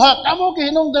 kamo duha, kamo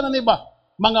kihinungdan na iba.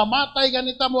 Mga matay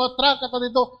ganita mo atrak at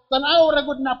dito, tanaw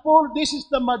ragod na pool, this is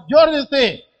the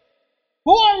majority.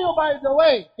 Who are you, by the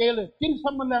way, Caleb?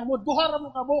 Kinsa man lang mo, duha ra mo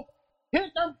kamo.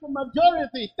 Here comes the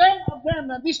majority, 10 of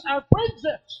them, and these are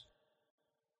princes.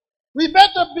 We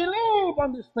better believe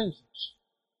on these princes.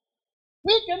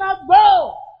 We cannot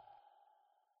go.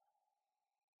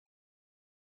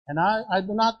 And I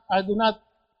do not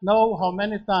know how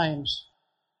many times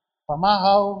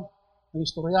pamahaw ng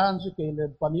istoryahan si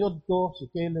Caleb, paniod ko si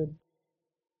Caleb,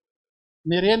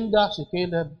 merienda si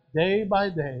Caleb day by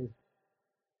day.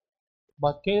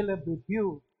 But Caleb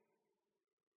refused.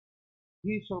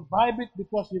 He survived it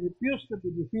because he refused to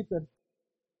be defeated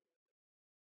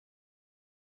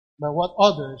by what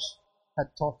others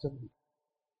had taught him.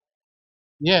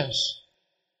 Yes,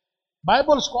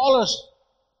 Bible scholars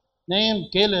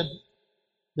named Caleb,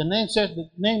 the name said the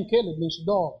name Caleb means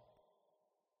dog.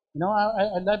 You know,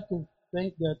 I like to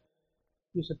think that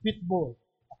he's a pit bull,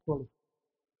 actually.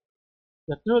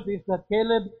 The truth is that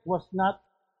Caleb was not,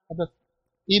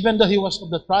 even though he was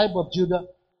of the tribe of Judah,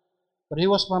 but he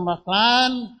was from a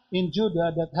clan in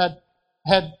Judah that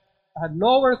had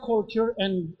lower culture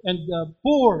and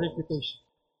poor reputation.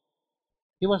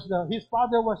 His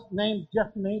father was named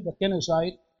Jephthah the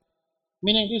Kenizzite,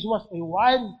 meaning this was a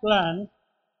wild clan,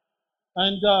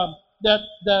 and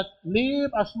that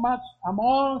lived as much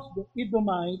amongst the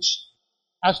Edomites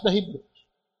as the Hebrews.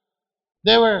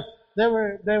 They were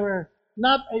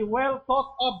not a well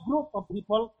thought of group of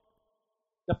people.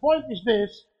 The point is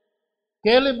this: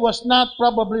 Caleb was not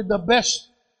probably the best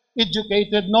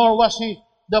educated, nor was he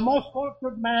the most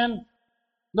cultured man,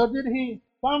 nor did he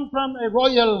come from a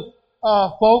royal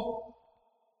folk.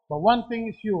 But one thing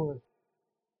is sure,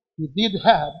 he did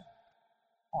have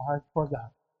a heart for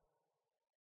God.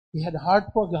 He had a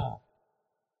heart for God.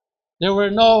 There were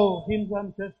no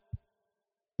hindrances,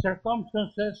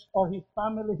 circumstances, or his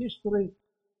family history.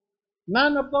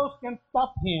 None of those can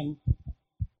stop him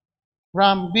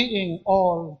from being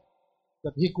all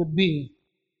that he could be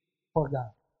for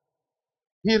God.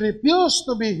 He refused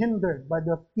to be hindered by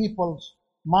the people's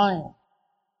mind.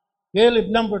 Caleb,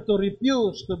 number 2,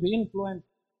 refused to be influenced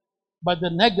by the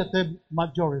negative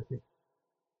majority.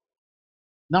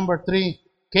 Number 3,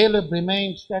 Caleb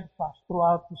remained steadfast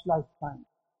throughout his lifetime.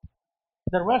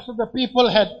 The rest of the people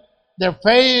had their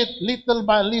faith little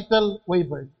by little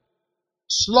wavered,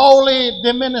 slowly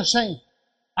diminishing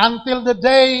until the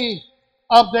day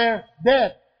of their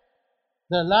death.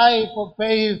 The life of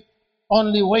faith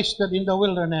only wasted in the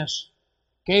wilderness.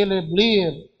 Caleb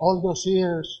lived all those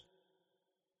years.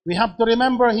 We have to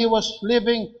remember he was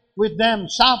living with them,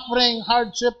 suffering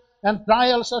hardship and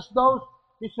trials as those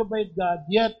disobeyed God.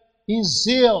 Yet his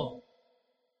zeal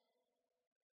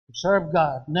to serve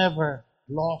God never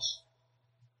lost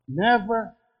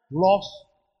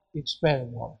its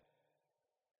fervor.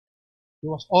 He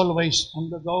was always on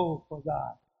the go for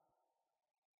God.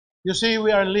 You see,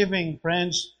 we are living,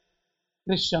 friends,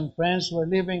 Christian friends, we're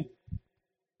living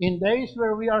in days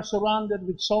where we are surrounded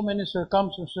with so many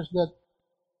circumstances that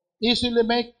easily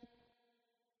make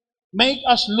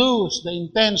us lose the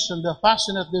intention, the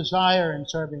passionate desire in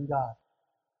serving God.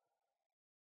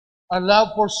 Our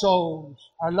love for souls,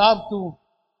 our love to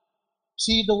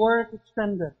see the work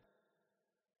extended.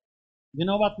 You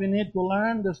know what we need to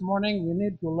learn this morning? We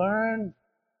need to learn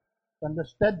from the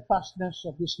steadfastness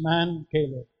of this man,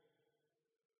 Caleb.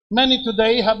 Many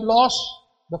today have lost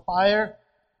their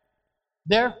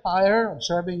fire of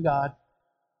serving God.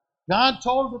 God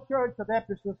told the church at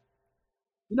Ephesus,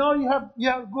 you know, you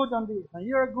are good on this, and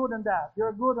you're good on that.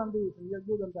 You're good on this, and you're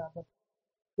good on that. But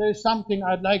there is something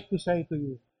I'd like to say to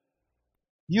you.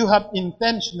 You have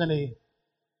left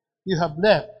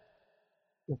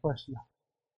your first love.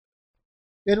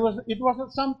 It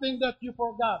wasn't something that you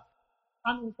forgot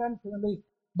unintentionally,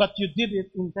 but you did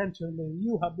it intentionally.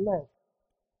 You have left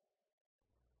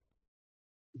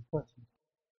your first love.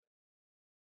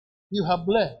 You have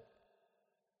left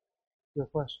your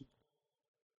first love.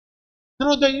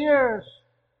 Through the years,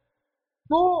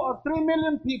 2 or 3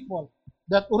 million people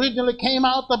that originally came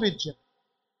out of Egypt,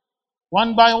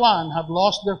 one by one, have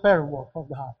lost their fervor for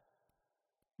God.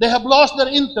 They have lost their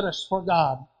interest for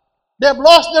God. They have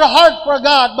lost their heart for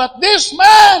God. But this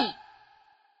man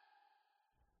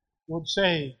would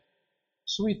say,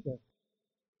 sweeter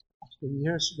as the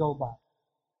years go by.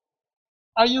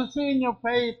 Are you seeing your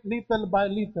faith little by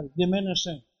little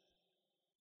diminishing,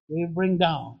 wavering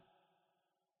down?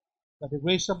 By the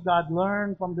grace of God,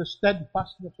 learn from the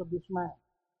steadfastness of this man.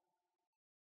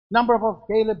 Number of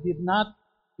Caleb did not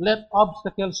let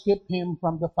obstacles keep him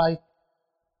from the fight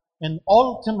and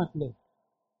ultimately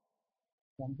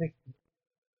from victory.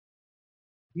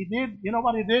 He did, you know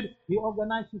what he did? He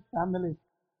organized his family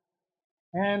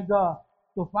and to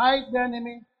fight the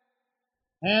enemy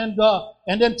and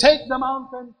then take the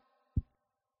mountain,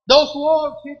 those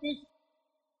walled cities,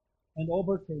 and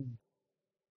overcame.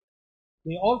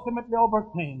 They ultimately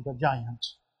overcame the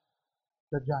giants.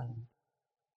 The giant.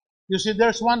 You see,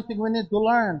 there's one thing we need to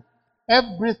learn.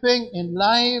 Everything in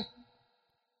life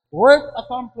worth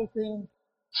accomplishing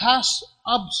has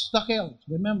obstacles.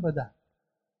 Remember that.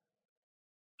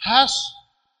 Has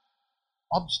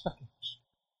obstacles.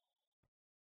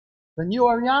 When you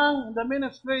are young in the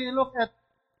ministry, you look at,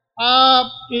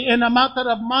 in a matter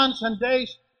of months and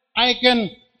days, I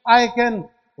can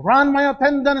run my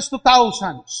attendance to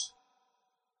thousands.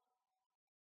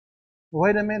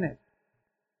 Wait a minute.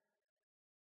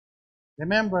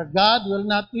 Remember, God will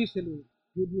not easily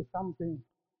give you something.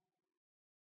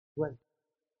 Well,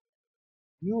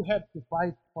 you have to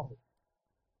fight for it.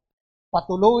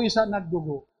 Patuloy sa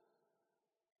nagdugo.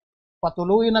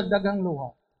 Patuloy nagdagang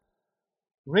luha.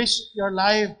 Risk your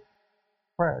life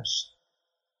first.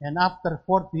 And after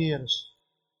 40 years,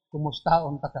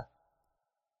 kumustaon ta ka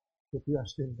if you are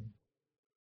still there.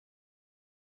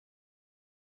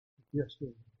 If you are still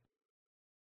there.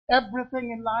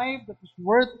 Everything in life that is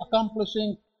worth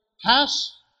accomplishing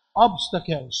has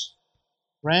obstacles.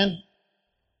 Friend,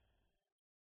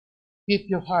 keep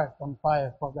your heart on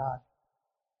fire for God.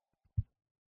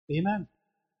 Amen.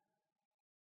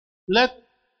 Let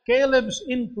Caleb's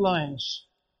influence,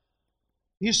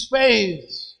 his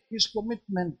faith, his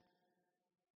commitment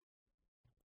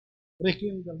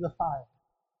rekindle the fire.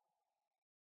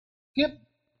 Keep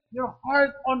your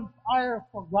heart on fire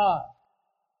for God.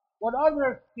 What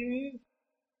others see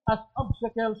as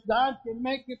obstacles, God can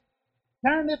make it,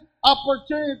 turn it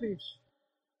opportunities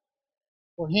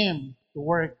for Him to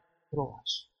work through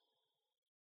us.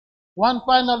 One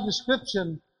final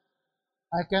description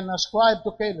I can ascribe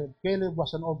to Caleb. Caleb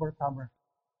was an overcomer.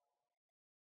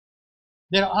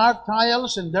 There are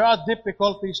trials and there are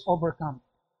difficulties overcome.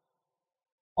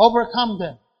 Overcome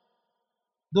them.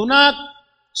 Do not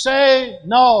say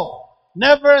no.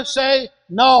 Never say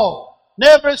no.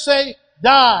 Never say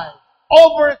die.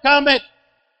 Overcome it.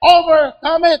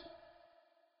 Overcome it.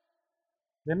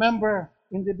 Remember,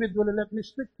 individually, let me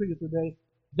speak to you today.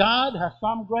 God has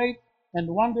some great and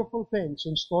wonderful things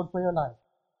in store for your life.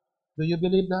 Do you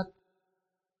believe that?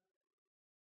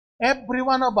 Every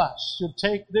one of us should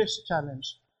take this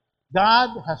challenge.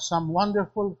 God has some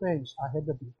wonderful things ahead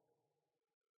of you.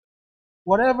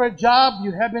 Whatever job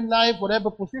you have in life, whatever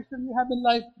position you have in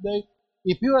life today,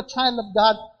 if you're a child of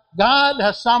God, God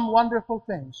has some wonderful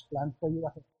things planned for you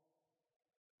ahead.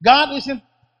 God isn't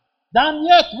done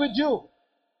yet with you.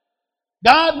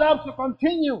 God loves to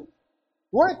continue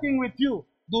working with you.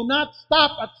 Do not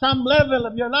stop at some level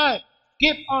of your life.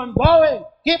 Keep on going.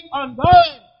 Keep on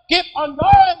going. Keep on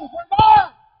going for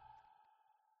God.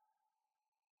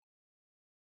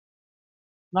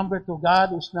 Number two,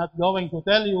 God is not going to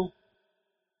tell you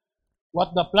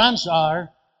what the plans are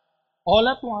all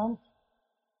at once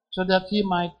so that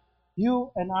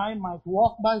you and I might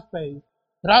walk by faith,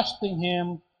 trusting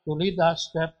Him to lead us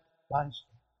step by step.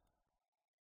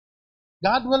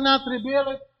 God will not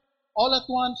reveal it all at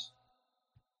once,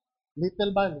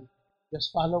 little by little.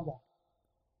 Just follow God.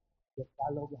 Just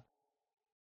follow God.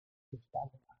 Just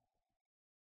follow God.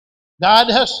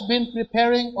 God has been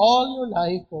preparing all your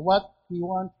life for what He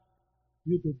wants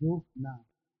you to do now.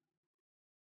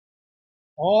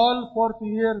 All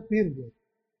 40-year period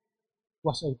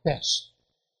was a test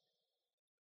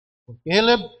for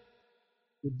Caleb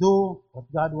to do what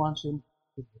God wants him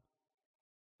to do.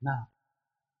 Now,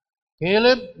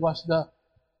 Caleb was the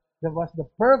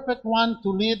perfect one to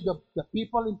lead the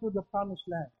people into the promised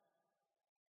land.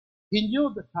 He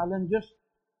knew the challenges.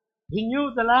 He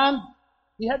knew the land.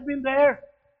 He had been there.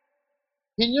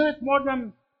 He knew it more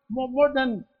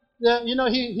than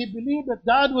he believed that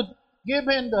God would give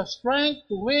him the strength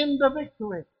to win the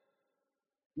victory.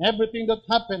 And everything that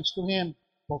happens to him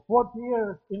for 40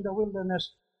 years in the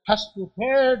wilderness has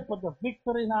prepared for the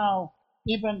victory now,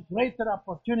 even greater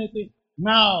opportunity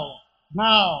now,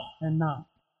 and now.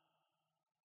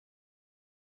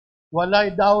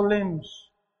 Walay dawlims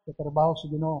sa trabaho sa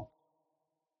Ginoo.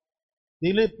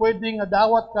 Dili pwedeng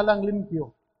adawat ka lang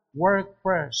limpyo. Work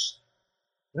first.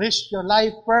 Risk your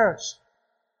life first.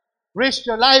 Risk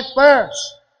your life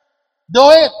first. Do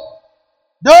it.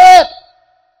 Do it.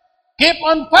 Keep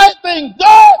on fighting. Do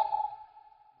it.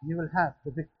 You will have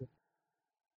the victory.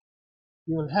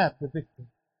 You will have the victory.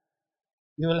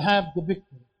 You will have the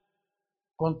victory.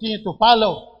 Continue to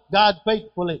follow God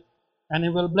faithfully, and He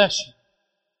will bless you.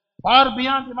 Far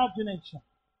beyond imagination.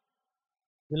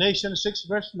 Galatians 6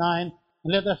 verse 9,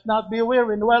 and let us not be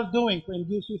weary in well-doing, for in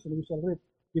due season we shall reap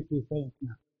if we faint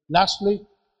not. Lastly,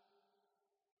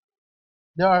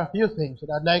 there are a few things that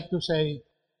I'd like to say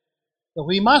that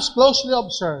we must closely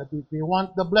observe if we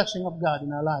want the blessing of God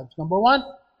in our lives. Number one,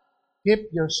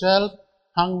 keep yourself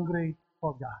hungry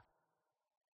for God.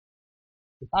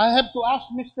 If I have to ask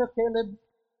Mr. Caleb,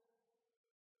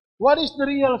 what is the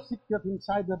real secret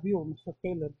inside of you, Mr.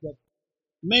 Caleb, that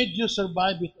made you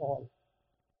survive it all?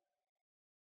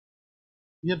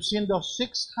 You have seen those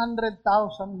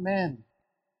 600,000 men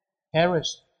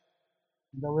perished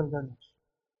in the wilderness.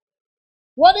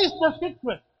 What is the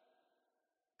secret?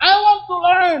 I want to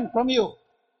learn from you.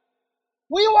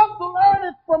 We want to learn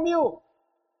it from you.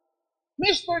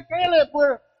 Mr. Caleb,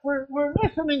 we're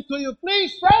listening to you.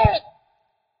 Please say it.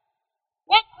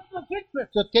 What are the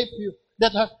secrets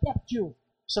that have kept you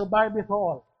survive it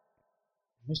all?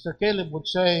 Mr. Caleb would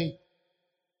say,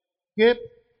 keep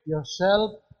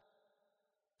yourself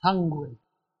hungry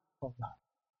for God.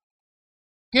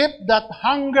 Keep that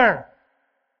hunger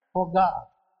for God.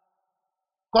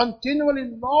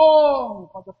 Continually long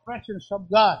for the presence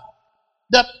of God,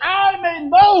 that I may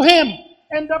know Him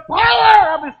and the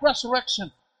power of His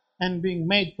resurrection, and being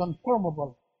made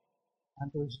conformable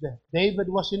unto His death. David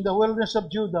was in the wilderness of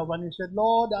Judah when he said,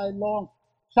 Lord, I long.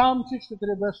 Psalm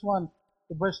 63 verse 1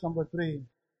 to verse number 3.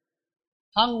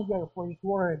 Hunger for His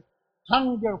word,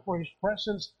 hunger for His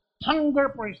presence, hunger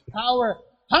for His power,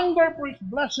 hunger for His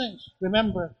blessings.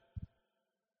 Remember,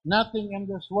 nothing in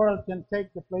this world can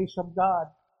take the place of God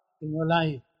in your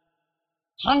life.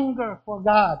 Hunger for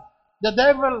God. The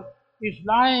devil is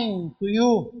lying to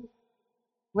you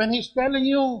when he's telling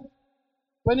you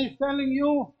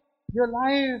your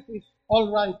life is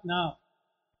all right now.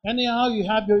 Anyhow, you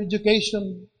have your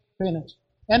education finished.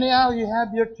 Anyhow, you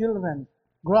have your children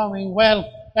growing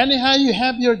well. Anyhow, you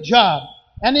have your job.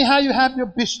 Anyhow, you have your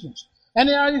business.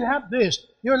 Anyhow, you have this.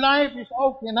 Your life is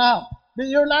okay now.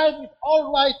 Your life is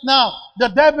all right now. The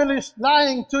devil is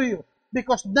lying to you,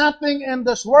 because nothing in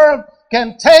this world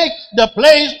can take the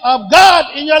place of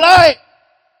God in your life.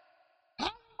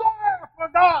 Hunger for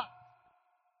God.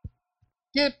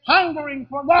 Keep hungering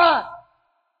for God.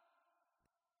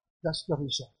 That's the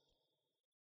result.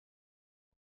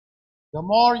 The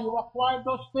more you acquire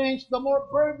those things, the more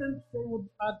burdens they would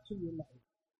add to your life.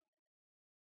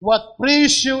 What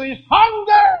frees you is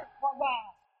hunger for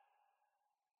God.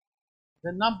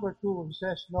 Then number 2, he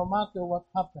says, no matter what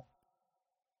happens,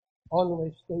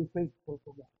 always stay faithful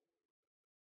to God.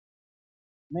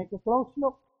 Make a close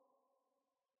look.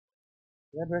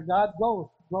 Wherever God goes,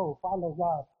 go, follow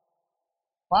God.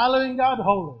 Following God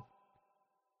wholly.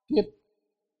 Keep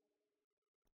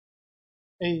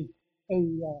a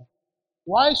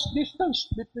wise distance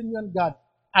between you and God.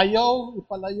 Ayaw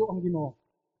ipalayo ang Ginoo.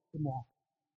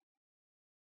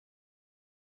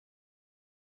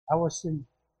 I was in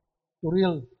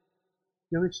Turil a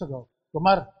few weeks ago.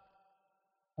 Kumar,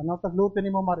 ano taglutin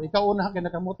ni mo, Mar? Ikaw una, kaya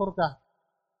nakamotor ka.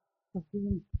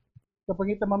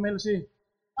 Kapag ita mamel si,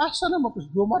 asa na mo ito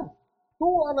si Gumar?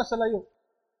 Tuwa na sa layo.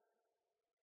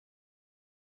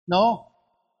 No?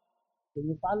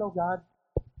 When you follow God,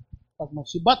 pag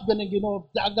magsibat ganing Ginoo,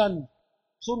 dagan,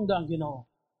 sunda ang Ginoo.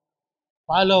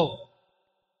 Follow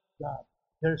God.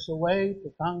 There's a way to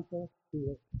conquer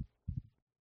fear.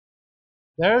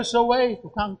 There's a way to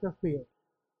conquer fear.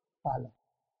 Follow.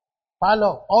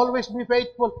 Follow. Always be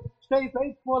faithful. Stay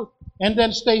faithful. And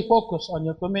then stay focused on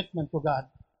your commitment to God.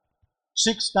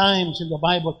 6 times in the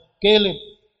Bible, Caleb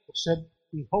said,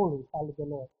 be holy, follow the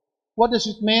Lord. What does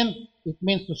it mean? It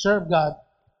means to serve God.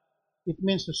 It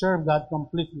means to serve God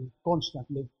completely,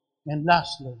 constantly. And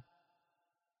lastly,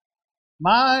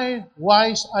 my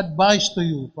wise advice to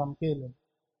you from Caleb.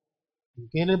 And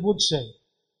Caleb would say,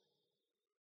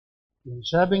 in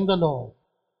serving the Lord,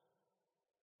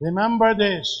 remember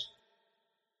this.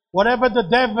 Whatever the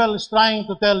devil is trying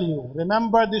to tell you,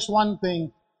 remember this one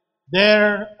thing.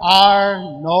 There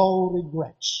are no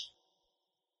regrets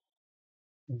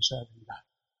in serving God.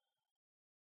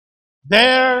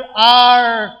 There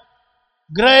are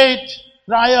great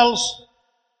trials.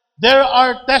 There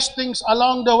are testings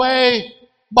along the way.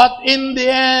 But in the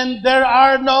end, there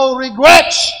are no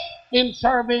regrets in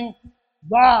serving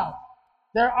God.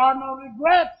 There are no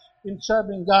regrets in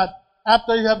serving God.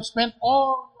 After you have spent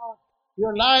all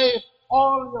your life,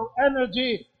 all your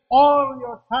energy, all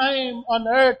your time on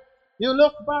earth, you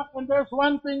look back and there's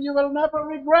one thing you will never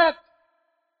regret.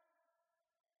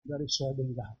 That is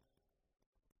serving God.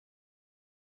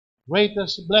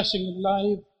 Greatest blessing in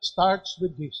life starts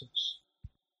with Jesus.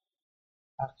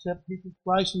 Accept Jesus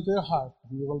Christ into your heart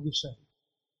and you will be saved.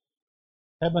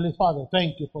 Heavenly Father,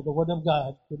 thank you for the Word of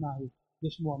God tonight,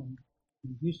 this morning.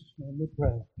 In Jesus' name we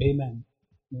pray. Amen.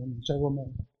 Amen.